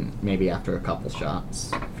 I mean, maybe after a couple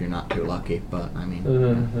shots, if you're not too lucky, but I mean...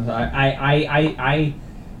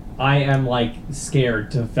 I am, like,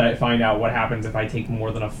 scared to find out what happens if I take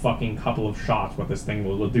more than a fucking couple of shots, what this thing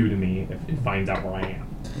will do to me if it finds out where I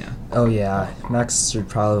am. Yeah. Oh yeah, Max should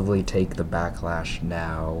probably take the backlash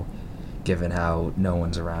now, given how no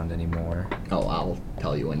one's around anymore. Oh, I'll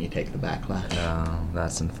tell you when you take the backlash. Oh,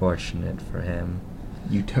 that's unfortunate for him.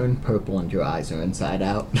 You turn purple and your eyes are inside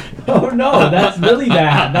out. Oh no, that's really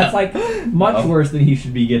bad. That's, like, much worse than he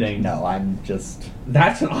should be getting. No, I'm just...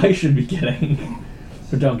 That's what I should be getting.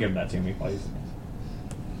 But don't give that to me, please.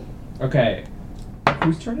 Okay.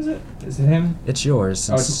 Whose turn is it? Is it him? It's yours.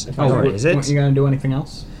 Oh, Since, it's my turn. is it? Weren't you gonna do anything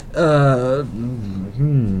else?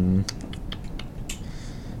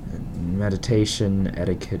 Meditation,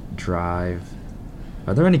 etiquette, drive.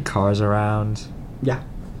 Are there any cars around? Yeah.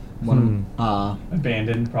 One.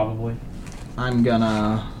 Abandoned, probably. I'm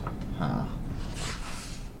gonna.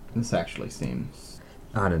 This actually seems.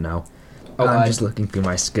 I don't know. Oh, I'm just looking through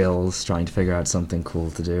my skills, trying to figure out something cool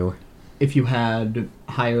to do. If you had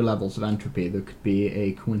higher levels of entropy, there could be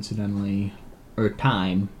a coincidentally, or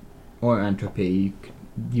time, or entropy.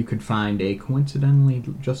 You could find a coincidentally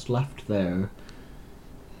just left there.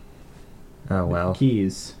 Oh well.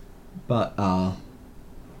 Keys, but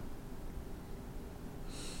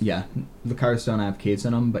yeah, the cars don't have keys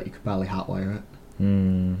in them, but you could probably hotwire it.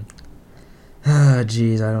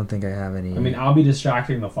 Geez, I don't think I have any. I mean, I'll be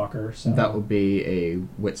distracting the fucker, so... That would be a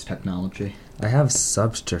wits technology. I have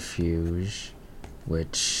subterfuge,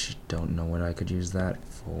 which don't know what I could use that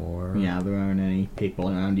for. Yeah, there aren't any people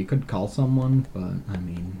around. You could call someone, but I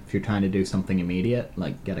mean, if you're trying to do something immediate,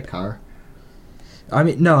 like get a car. I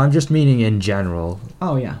mean, no, I'm just meaning in general.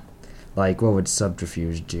 Oh yeah. Like, what would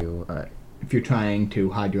subterfuge do? If you're trying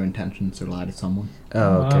to hide your intentions or lie to someone.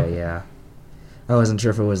 Oh, okay, yeah. I wasn't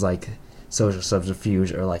sure if it was like social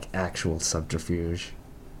subterfuge or like actual subterfuge.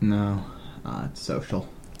 No, it's social.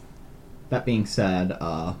 That being said,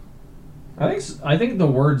 I think the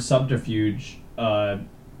word subterfuge,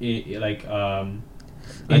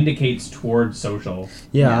 indicates towards social.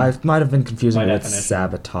 Yeah, I might have been confusing By it with definition. Oh,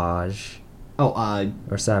 sabotage.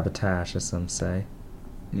 Or sabotage, as some say.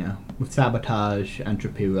 yeah. With sabotage,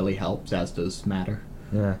 entropy really helps, as does matter.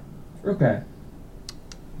 Yeah. Okay.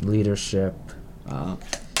 Leadership. Uh,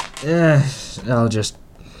 I'll just...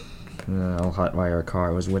 I'll hotwire a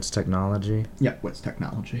car. It was wits technology. yeah, what's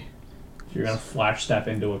technology? So you're gonna flash step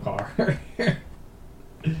into a car.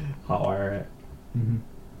 Hotwire it. Mm-hmm.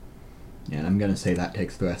 Yeah, and I'm gonna say that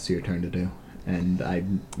takes the rest of your turn to do.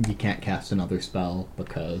 And you can't cast another spell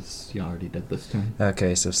because you already did this turn.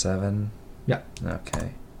 Okay, so 7. Yeah.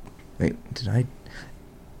 Okay. Wait, did I...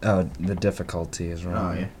 Oh, the difficulty is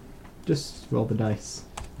wrong. Oh, yeah. Just roll the dice.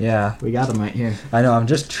 Yeah. We got them right here. I know, I'm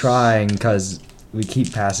just trying because we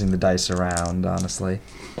keep passing the dice around, honestly.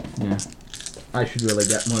 Yeah. I should really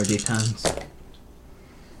get more d10s.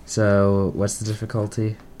 So, what's the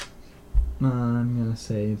difficulty? I'm gonna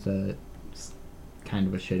say that it's kind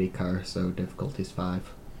of a shitty car, so difficulty's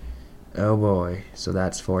 5. Oh boy, so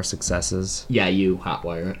that's 4 successes. Yeah, you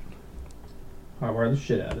hotwire it. Hotwire the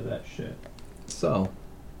shit out of that shit. So,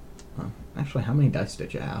 actually, how many dice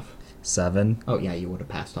did you have? 7. Oh, yeah, you would have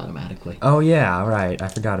passed automatically. Oh yeah, right, I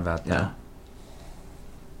forgot about that.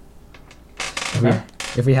 Yeah.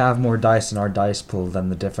 If we have more dice in our dice pool than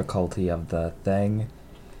the difficulty of the thing,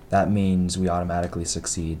 that means we automatically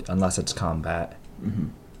succeed, unless it's combat. Mm-hmm.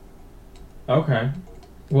 Okay.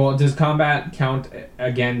 Well, does combat count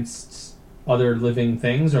against other living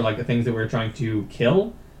things, or like the things that we're trying to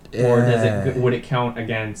kill, or would it count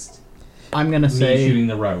against I'm gonna me say shooting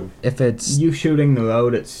the road? If it's... you shooting the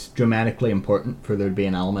road, it's dramatically important for there to be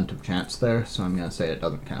an element of chance there, so I'm gonna say it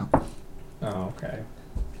doesn't count. Oh, okay.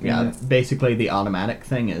 Yeah, basically the automatic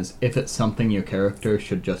thing is if it's something your character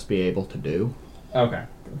should just be able to do. Okay,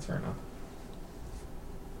 that's fair enough.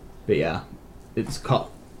 But yeah, it's called,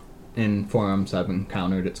 in forums I've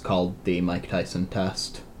encountered, it's called the Mike Tyson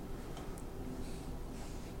test.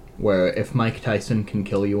 Where if Mike Tyson can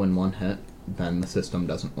kill you in one hit, then the system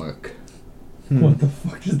doesn't work. What the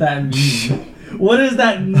fuck does that mean? What does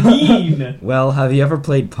that mean? Well, have you ever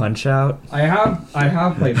played Punch-Out? I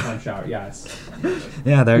have played Punch-Out, yes.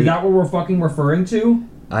 Yeah, there Is that what we're fucking referring to?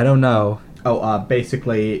 I don't know. Oh,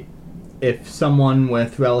 basically, if someone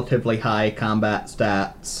with relatively high combat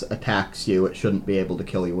stats attacks you, it shouldn't be able to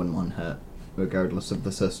kill you in one hit, regardless of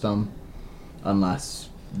the system, unless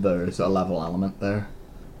there's a level element there.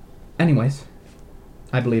 Anyways,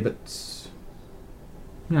 I believe it's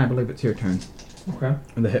your turn. Okay.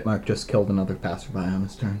 The hit mark just killed another passerby on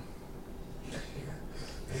his turn.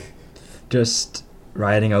 Just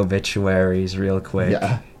writing obituaries real quick.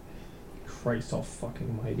 Yeah. Christ all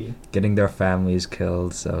fucking mighty. Getting their families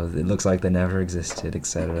killed, so it looks like they never existed,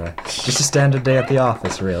 etc. Just a standard day at the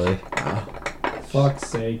office, really. Fuck's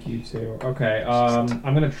sake, you two. Okay, I'm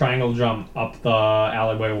gonna triangle jump up the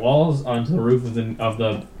alleyway walls onto the roof of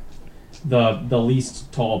the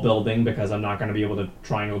least tall building, because I'm not gonna be able to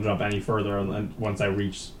triangle jump any further once I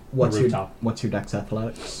reach the rooftop. What's your dex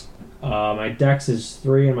athletics? My dex is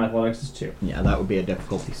 3 and my athletics is 2. Yeah, that would be a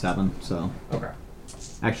difficulty 7, so... Okay.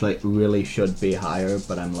 Actually, it really should be higher,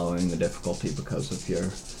 but I'm lowering the difficulty because of your...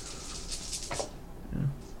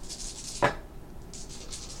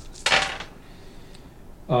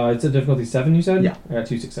 It's a difficulty 7, you said? Yeah. I got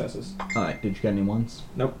 2 successes. Alright, did you get any ones?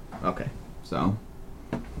 Nope. Okay, so...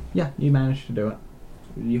 Yeah, you managed to do it.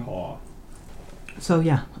 Yeehaw. So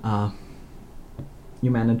yeah,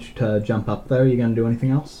 you managed to jump up there. You gonna do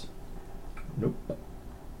anything else? Nope.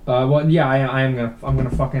 Well, yeah, I'm gonna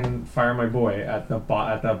fucking fire my boy at the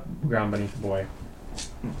ground beneath the boy.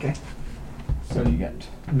 Okay. So you get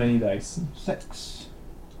Many dice. 6.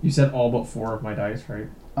 You said all but 4 of my dice, right?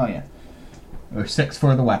 Oh yeah. Or 6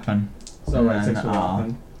 for the weapon. So and right, then, 6 for the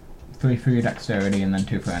weapon. 3 for your dexterity, and then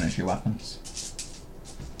 2 for energy weapons.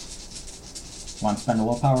 Want to spend a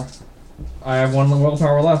willpower? I have 1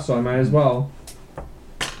 willpower left, so I might as well.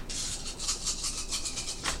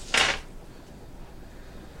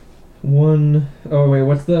 Oh wait,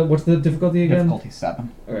 what's the difficulty again? Difficulty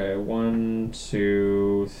 7. Okay, 1,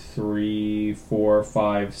 2, 3, 4,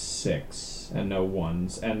 5, 6, and no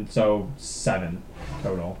 1s, and so 7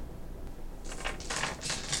 total.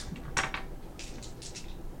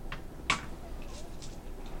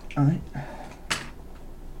 Alright.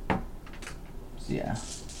 So yeah.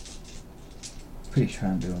 Pretty sure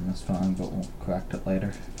I'm doing this wrong, but we'll correct it later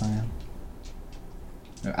if I am.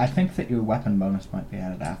 I think that your weapon bonus might be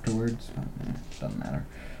added afterwards, but doesn't matter.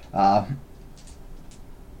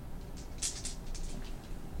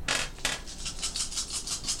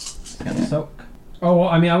 It's gonna soak. Oh well,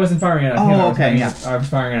 I mean, I wasn't firing it at him. Oh, okay, yeah. I was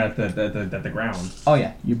firing it at the ground. Oh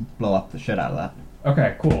yeah, you blow up the shit out of that.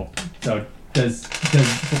 Okay, cool. So does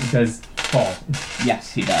fall?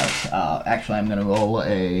 Yes, he does. Actually, I'm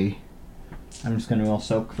just gonna roll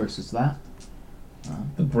soak versus that.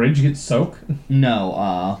 The bridge gets soaked?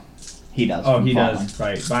 No, he does. Oh, from he falling. does,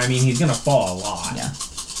 right. But I mean, he's gonna fall a lot. Yeah.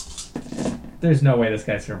 There's no way this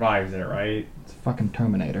guy survives it, right? It's a fucking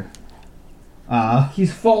Terminator.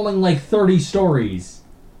 He's falling like 30 stories.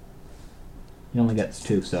 He only gets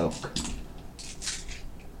 2 soak.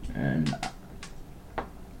 And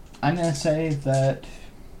I'm gonna say that...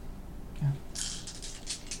 Yeah.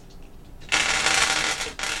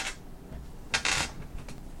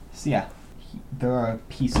 So yeah, there are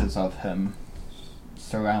pieces of him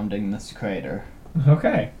surrounding this crater.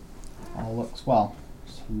 Okay. All looks well.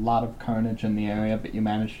 There's a lot of carnage in the area, but you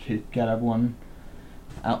managed to get everyone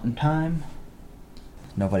out in time.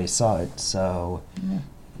 Nobody saw it, so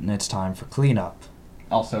it's time for cleanup.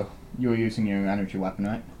 Also, you were using your energy weapon,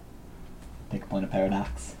 right? Take a point of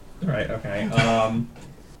paradox. Right, okay.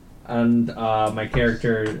 And my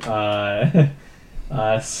character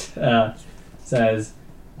says,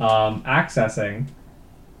 accessing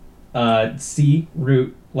C,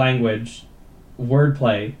 root, language,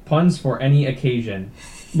 wordplay, puns for any occasion.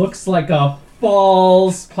 Looks like a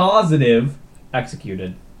false positive.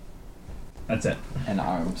 Executed. That's it. An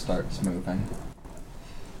arm starts moving.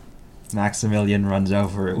 Maximilian runs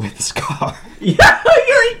over it with his car. Yeah,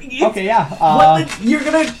 Okay, yeah. you're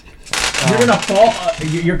gonna fall.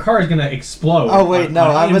 Your car is gonna explode. Oh wait, no,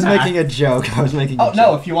 I was impact. making a joke. I was making a Oh joke.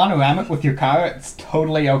 no, if you want to ram it with your car, it's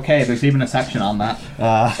totally okay. There's even a section on that.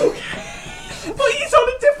 But he's on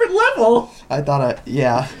a different level. I thought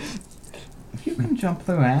yeah. You can jump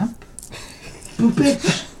the ramp.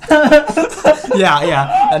 Bitch.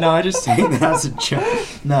 yeah. I know, I just saying that as a joke.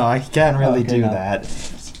 No, I can't really do that.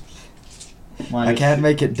 I can't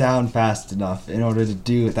make it down fast enough in order to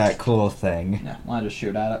do that cool thing. Yeah, why just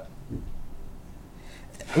shoot at it?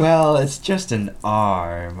 Well, it's just an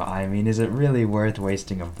arm. I mean, is it really worth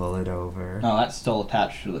wasting a bullet over? No, that's still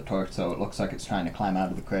attached to the torch, so it looks like it's trying to climb out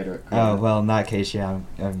of the crater. Oh, well, in that case, yeah,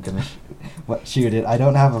 I'm gonna shoot it. I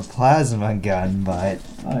don't have a plasma gun, but...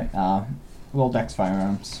 Alright, roll dex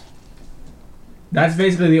firearms. That's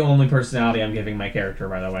basically the only personality I'm giving my character,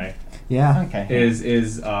 by the way. Yeah. Okay. Is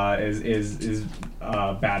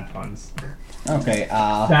bad puns. Okay,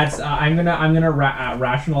 That's I'm gonna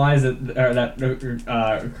rationalize that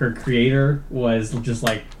her creator was just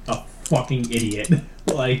like a fucking idiot,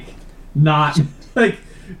 like not like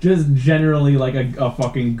just generally like a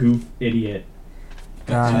fucking goof idiot.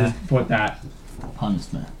 Just put that. puns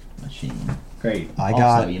machine. Great.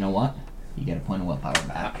 Also, you know what? You get a point of willpower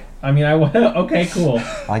back. I mean, okay, cool.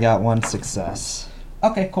 I got 1 success.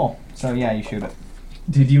 Okay, cool. So yeah, you shoot it.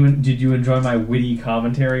 Did you enjoy my witty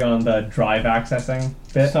commentary on the drive accessing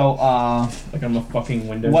bit? So, like I'm a fucking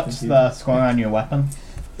Windows what's computer. the score on your weapon?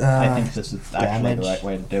 I think this is actually damage. the right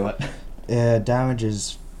way to do it. Damage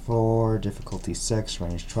is 4, difficulty 6,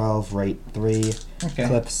 range 12, rate 3, Okay.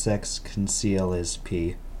 clip 6, conceal is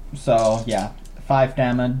P. So yeah, 5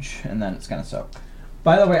 damage, and then it's gonna soak.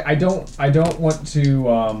 By the way, I don't want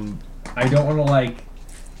to like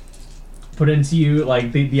put into you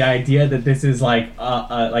like the idea that this is like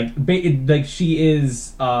like she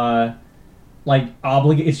is like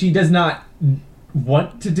obligated. She does not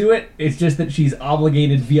want to do it. It's just that she's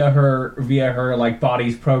obligated via her like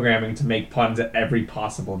body's programming to make puns at every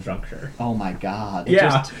possible juncture. Oh my god.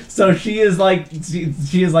 Yeah. So she is like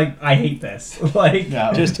she is like, I hate this. Like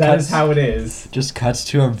Yeah, just that cuts- is how it is. Just cuts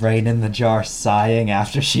to her brain in the jar sighing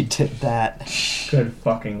after she did that. Good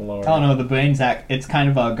fucking lord. Oh no, the brain's it's kind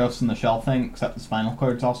of a Ghost in the Shell thing, except the spinal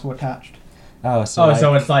cord's also attached. Oh, so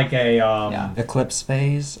So it's like a Yeah. Eclipse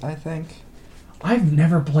phase, I think. I've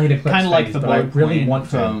never played Eclipse Kind of like Phase, the but I blood really queen want to.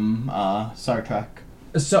 from Star Trek.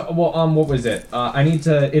 So, well, what was it? I need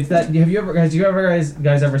to. It's that. Have you ever guys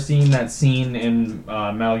ever seen that scene in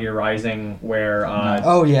Metal Gear Rising where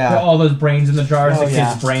Oh yeah, all those brains in the jars? Oh, The yeah.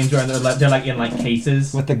 kids' brains are, and they're like in like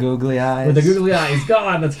cases with the googly eyes. with the googly eyes.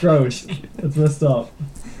 God, that's gross. That's messed up.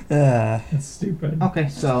 That's stupid. Okay,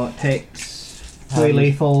 so it takes How 3 do you-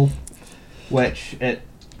 lethal, which it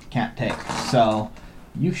can't take. So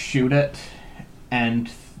you shoot it, and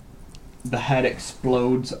the head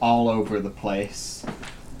explodes all over the place.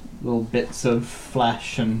 Little bits of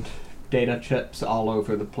flesh and data chips all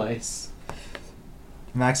over the place.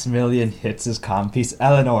 Maximilian hits his comm piece.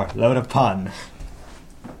 Eleanor, load a pun.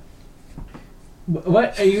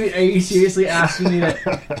 What are you seriously asking me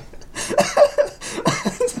to?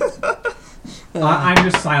 I'm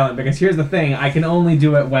just silent because here's the thing: I can only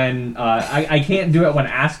do it when I can't do it when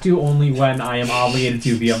asked to. Only when I am obligated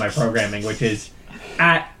to via my programming, which is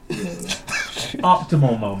at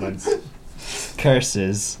optimal moments.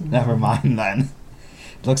 Curses. Never mind then.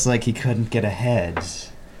 Looks like he couldn't get ahead,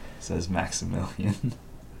 says Maximilian.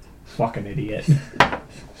 Fucking idiot.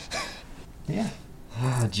 Yeah.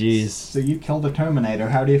 Ah, jeez. So you killed the Terminator.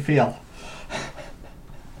 How do you feel?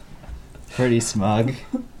 Pretty smug.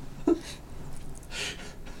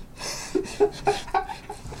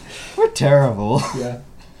 We're terrible. Yeah.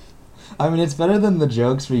 I mean, it's better than the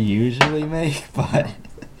jokes we usually make, but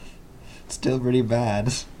it's still pretty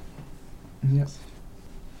bad. Yes.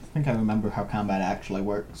 I think I remember how combat actually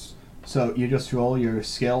works. So you just roll your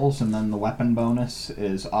skills, and then the weapon bonus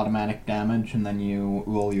is automatic damage, and then you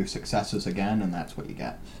roll your successes again, and that's what you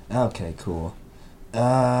get. Okay, cool.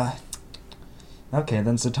 Okay,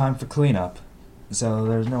 then so time for cleanup. So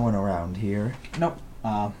there's no one around here. Nope.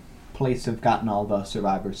 Police have gotten all the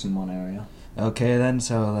survivors in one area. Okay then,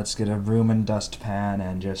 so let's get a broom and dustpan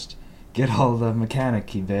and just get all the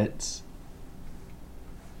mechanic-y bits.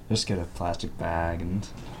 Just get a plastic bag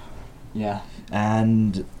Yeah.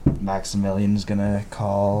 and Maximilian's gonna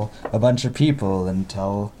call a bunch of people and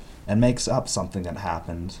makes up something that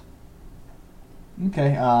happened.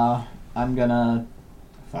 Okay, I'm gonna...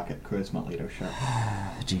 Fuck it, charisma leadership.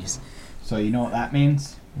 Jeez. So you know what that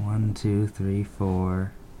means? 1, 2, 3,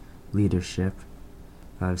 4. Leadership.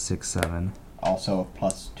 5, 6, 7. Also a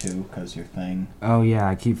 +2, because your thing... Oh yeah,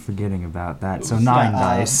 I keep forgetting about that. So Yeah, 9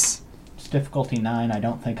 dice. It's difficulty 9. I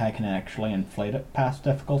don't think I can actually inflate it past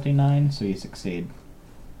difficulty 9, so you succeed.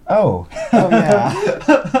 Oh. Oh yeah.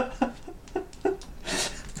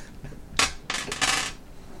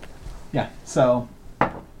 Yeah, so...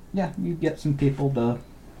 Yeah, you get some people to...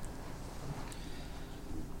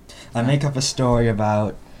 I make up a story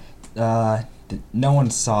about no one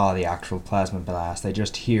saw the actual plasma blast. They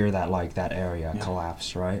just hear that that area Yeah.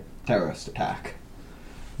 collapse, right? terrorist attack.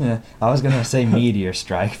 Yeah. I was gonna say meteor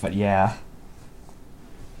strike, but yeah.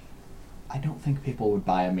 I don't think people would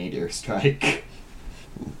buy a meteor strike.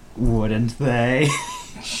 Wouldn't they?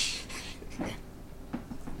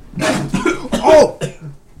 Oh!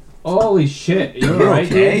 Holy shit! You're You right,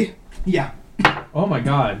 okay? dude? Yeah. Oh my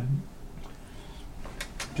god.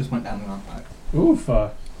 Just went down the wrong pipe.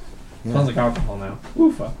 Oofa. Yeah. Smells like alcohol now.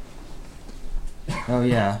 Oofa. Oh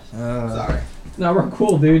yeah. Sorry. No, we're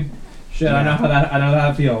cool, dude. Shit, I know how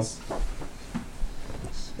that feels.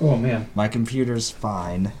 Oh man, My computer's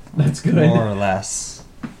fine, that's good. more or less.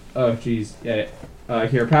 Oh jeez, yeah.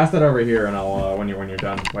 Here, pass that over here, and I'll when you're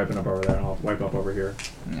done wiping up over there, and I'll wipe up over here.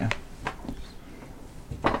 Yeah.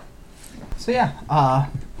 So yeah,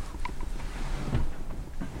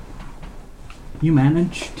 you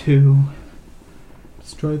manage to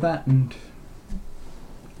destroy that and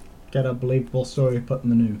get a believable story put in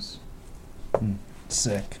the news.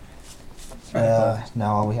 Sick. Now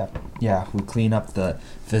all we have... Yeah, we clean up the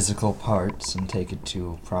physical parts and take it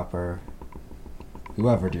to proper...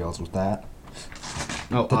 Whoever deals with that.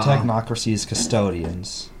 Oh, The technocracy's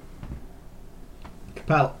custodians.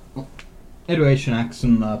 Iteration X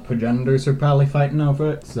and the progenitors are probably fighting over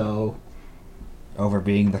it, so... Over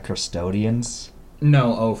being the custodians?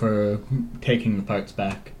 No, over taking the parts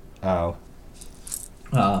back. Oh.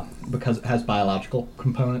 Because it has biological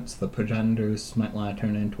components, the progenitors might want to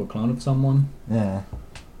turn it into a clone of someone. Yeah.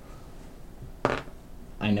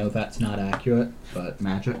 I know that's not accurate, but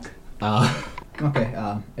magic.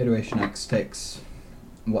 Okay, Iteration X takes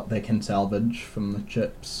what they can salvage from the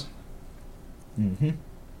chips. Mm-hmm.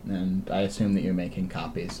 And I assume that you're making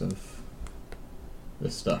copies of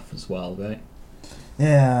this stuff as well, right?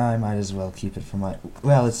 Yeah, I might as well keep it for my...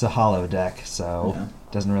 Well, it's a hollow deck, so Yeah.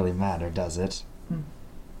 doesn't really matter, does it? Hmm.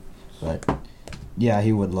 But, yeah,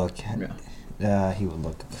 he would look... Yeah. He would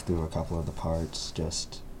look through a couple of the parts,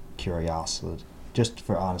 just curiosity. Just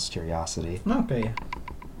for honest curiosity. Okay, yeah.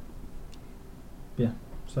 Yeah,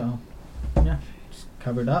 so, yeah, just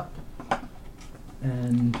covered up.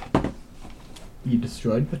 And you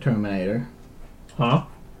destroyed the Terminator. Huh?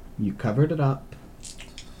 You covered it up.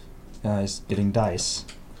 He's getting dice.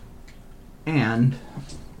 And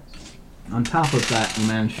on top of that, you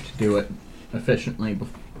managed to do it efficiently,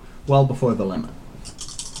 well before the limit.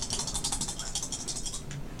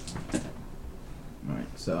 Alright,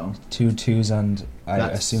 so 2 2s and I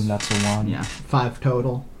That's- assume that's a 1. yeah, 5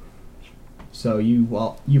 total. So you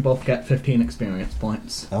both get 15 experience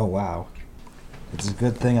points. Oh, wow. It's a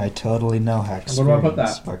good thing I totally know how Where do I put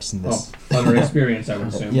experience that? works in this. Oh, under experience, I would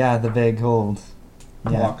assume. Yeah, the big hold.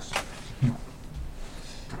 Yeah. Blocks.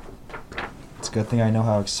 It's a good thing I know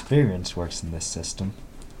how experience works in this system.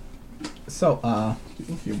 So, A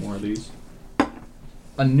few more of these.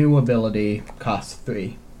 a new ability costs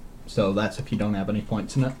 3. So that's if you don't have any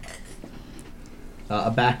points in it.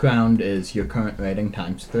 A background is your current rating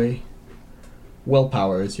times 3.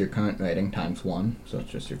 Willpower is your current rating times 1, so it's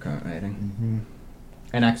just your current rating. Mm-hmm.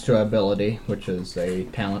 An extra ability, which is a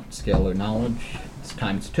talent, skill, or knowledge, it's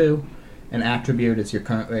times 2. An attribute is your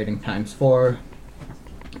current rating times 4.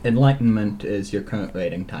 Enlightenment is your current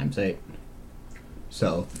rating times 8.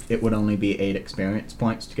 So it would only be 8 experience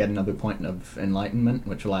points to get another point of enlightenment,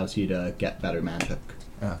 which allows you to get better magic.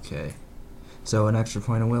 Okay. So an extra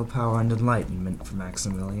point of willpower and enlightenment for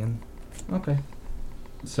Maximilian. Okay.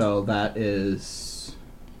 So that is...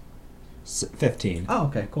 15. Oh,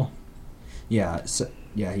 okay, cool. Yeah, so,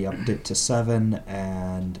 yeah, he upped it to 7,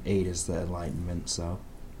 and 8 is the enlightenment, so...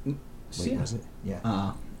 So Wait, yeah. was it?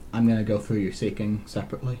 Yeah. I'm going to go through your seeking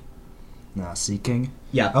separately. Seeking?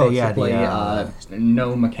 Yeah, Oh, yeah, basically,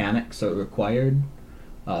 no mechanics are required.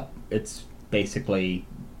 It's basically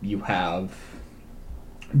you have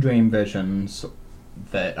dream visions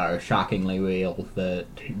that are shockingly real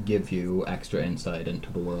that give you extra insight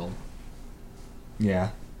into the world. Yeah.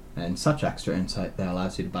 And such extra insight that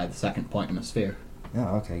allows you to buy the second point in a sphere.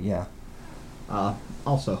 Oh, okay, yeah.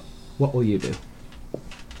 Also, what will you do?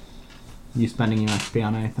 You spending your XP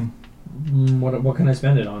on anything? What can I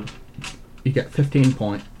spend it on? You get 15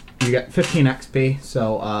 point. You get 15 XP.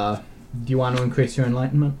 So, do you want to increase your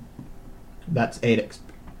enlightenment? That's 8.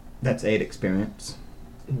 That's 8 experience.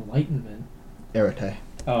 Enlightenment. Irrite.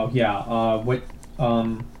 Oh yeah. What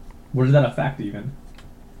does that affect even?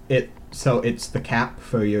 So it's the cap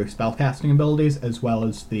for your spellcasting abilities as well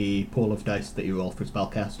as the pool of dice that you roll for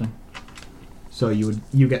spellcasting. So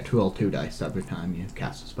you get to roll 2 dice every time you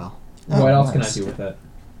cast a spell. Oh, What else can I nice. do with it?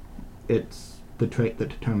 It's the trait that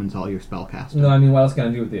determines all your spellcasting. No, I mean, what else can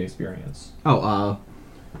I do with the experience? Oh,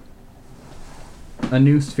 a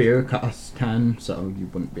new sphere costs 10, so you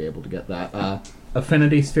wouldn't be able to get that.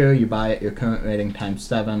 Affinity sphere, you buy at your current rating times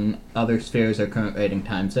 7. Other spheres are current rating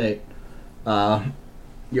times 8.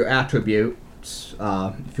 Your attributes,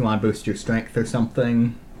 if you want to boost your strength or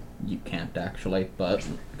something, you can't actually, but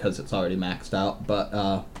because it's already maxed out.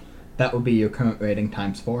 But that would be your current rating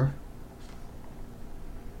times 4.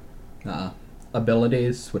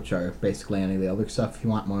 Abilities, which are basically any of the other stuff. If you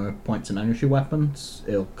want more points in energy weapons,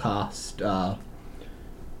 it'll cost...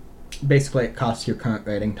 basically, it costs your current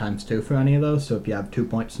rating times 2 for any of those. So if you have 2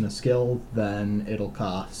 points in a skill, then it'll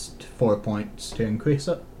cost 4 points to increase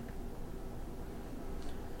it.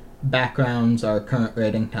 Backgrounds are current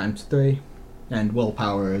rating times 3. And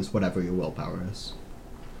willpower is whatever your willpower is.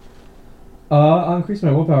 I'll increase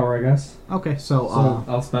my willpower, I guess. Okay, so So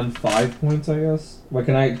I'll spend 5 points, I guess. What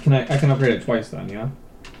can I can upgrade it twice then? Yeah.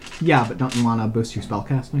 Yeah, but don't you want to boost your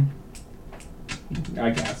spellcasting?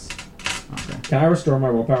 I guess. Okay. Can I restore my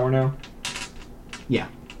willpower now? Yeah.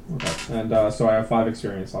 Okay. And so I have 5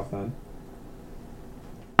 experience left then.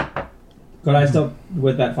 Could I still,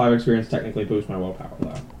 with that 5 experience, technically boost my willpower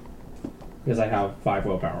though? Because I have 5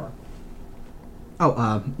 willpower.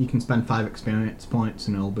 Oh, you can spend 5 experience points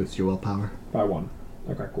and it'll boost your willpower. By 1.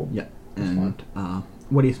 Okay, cool. Yeah. And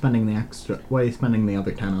what are you spending the extra? What are you spending the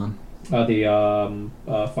other 10 on? The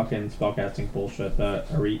fucking spellcasting bullshit that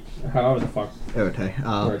however the fuck. Irritate.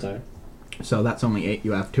 So that's only 8.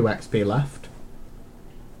 You have 2 XP left.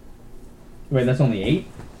 Wait, that's only 8?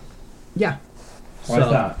 Yeah. Why is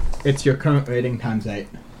that? It's your current rating times 8.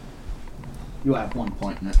 You have 1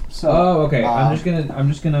 point in it. So. Oh, okay. I'm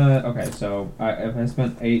just gonna. Okay, so if I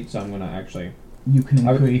spent 8, so I'm gonna actually. You can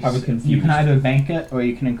increase. I would confuse. You can either bank it or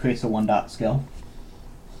you can increase a 1 skill.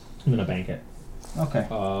 I'm gonna bank it. Okay.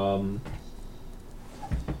 So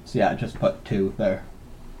yeah, just put 2 there.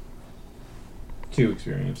 2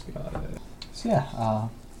 experience. Got it. So yeah,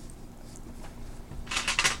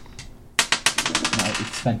 now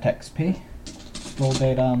you've spent XP. Roll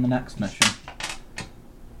data on the next mission.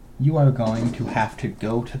 You are going to have to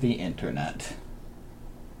go to the internet.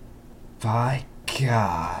 By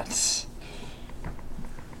God.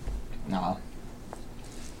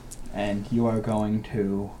 And you are going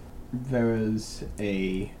to... There's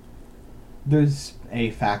a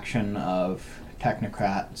faction of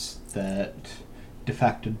technocrats that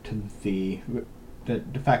defected to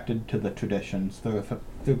the traditions.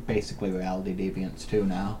 They're basically reality deviants too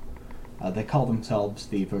now. They call themselves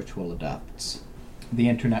the Virtual Adepts. The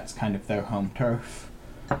internet's kind of their home turf,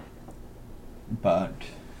 but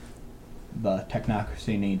the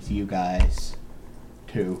technocracy needs you guys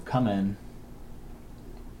to come in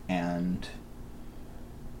and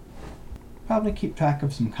probably keep track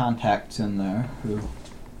of some contacts in there who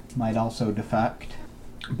might also defect.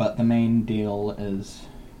 But the main deal is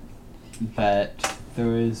that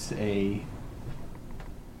there's a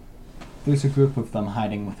group of them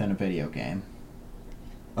hiding within a video game.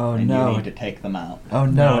 Oh and no! You need to take them out. Oh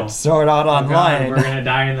no! It's Sword Art Online. God, we're gonna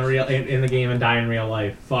die in the game and die in real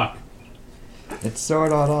life. Fuck. It's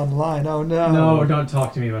Sword Art Online. Oh no! No, don't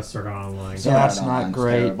talk to me about Sword Art Online. Yeah, that's not Online's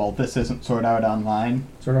great. Terrible. This isn't Sword Art Online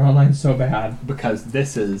Sword Art Online's so bad. because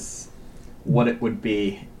this is what it would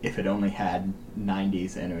be if it only had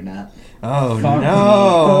 90s internet. Oh Fuck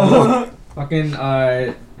no! Fucking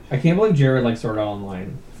I can't believe Jared likes Sword Art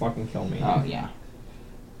Online. Fucking kill me. Oh yeah.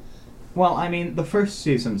 Well, I mean, the first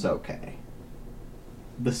season's okay.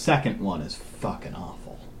 The second one is fucking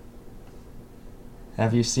awful.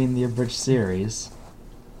 Have you seen the abridged series?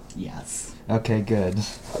 Yes. Okay, good.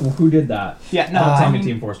 Well, who did that? Yeah, no, Tell I me mean,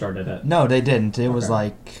 Team 4 Star did it. No, they didn't. It was Okay.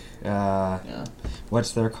 like, yeah.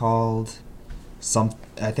 what's they're called?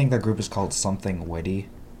 I think their group is called Something Witty.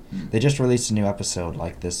 Hmm. They just released a new episode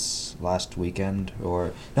like this last weekend,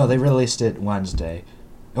 no, they released it Wednesday.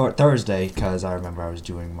 Or Thursday, because I remember I was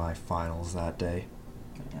doing my finals that day.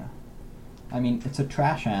 Yeah. I mean, it's a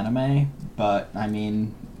trash anime, but, I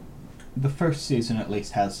mean, the first season at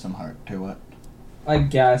least has some heart to it. I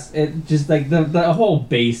guess it just like the whole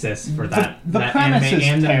basis for that The that premise anime is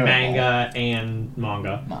and terrible. the manga and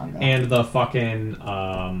manga and the fucking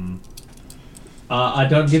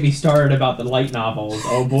don't get me started about the light novels.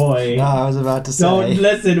 Oh boy. No, I was about to say. Don't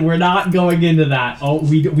listen. We're not going into that. Oh,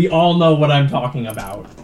 we all know what I'm talking about.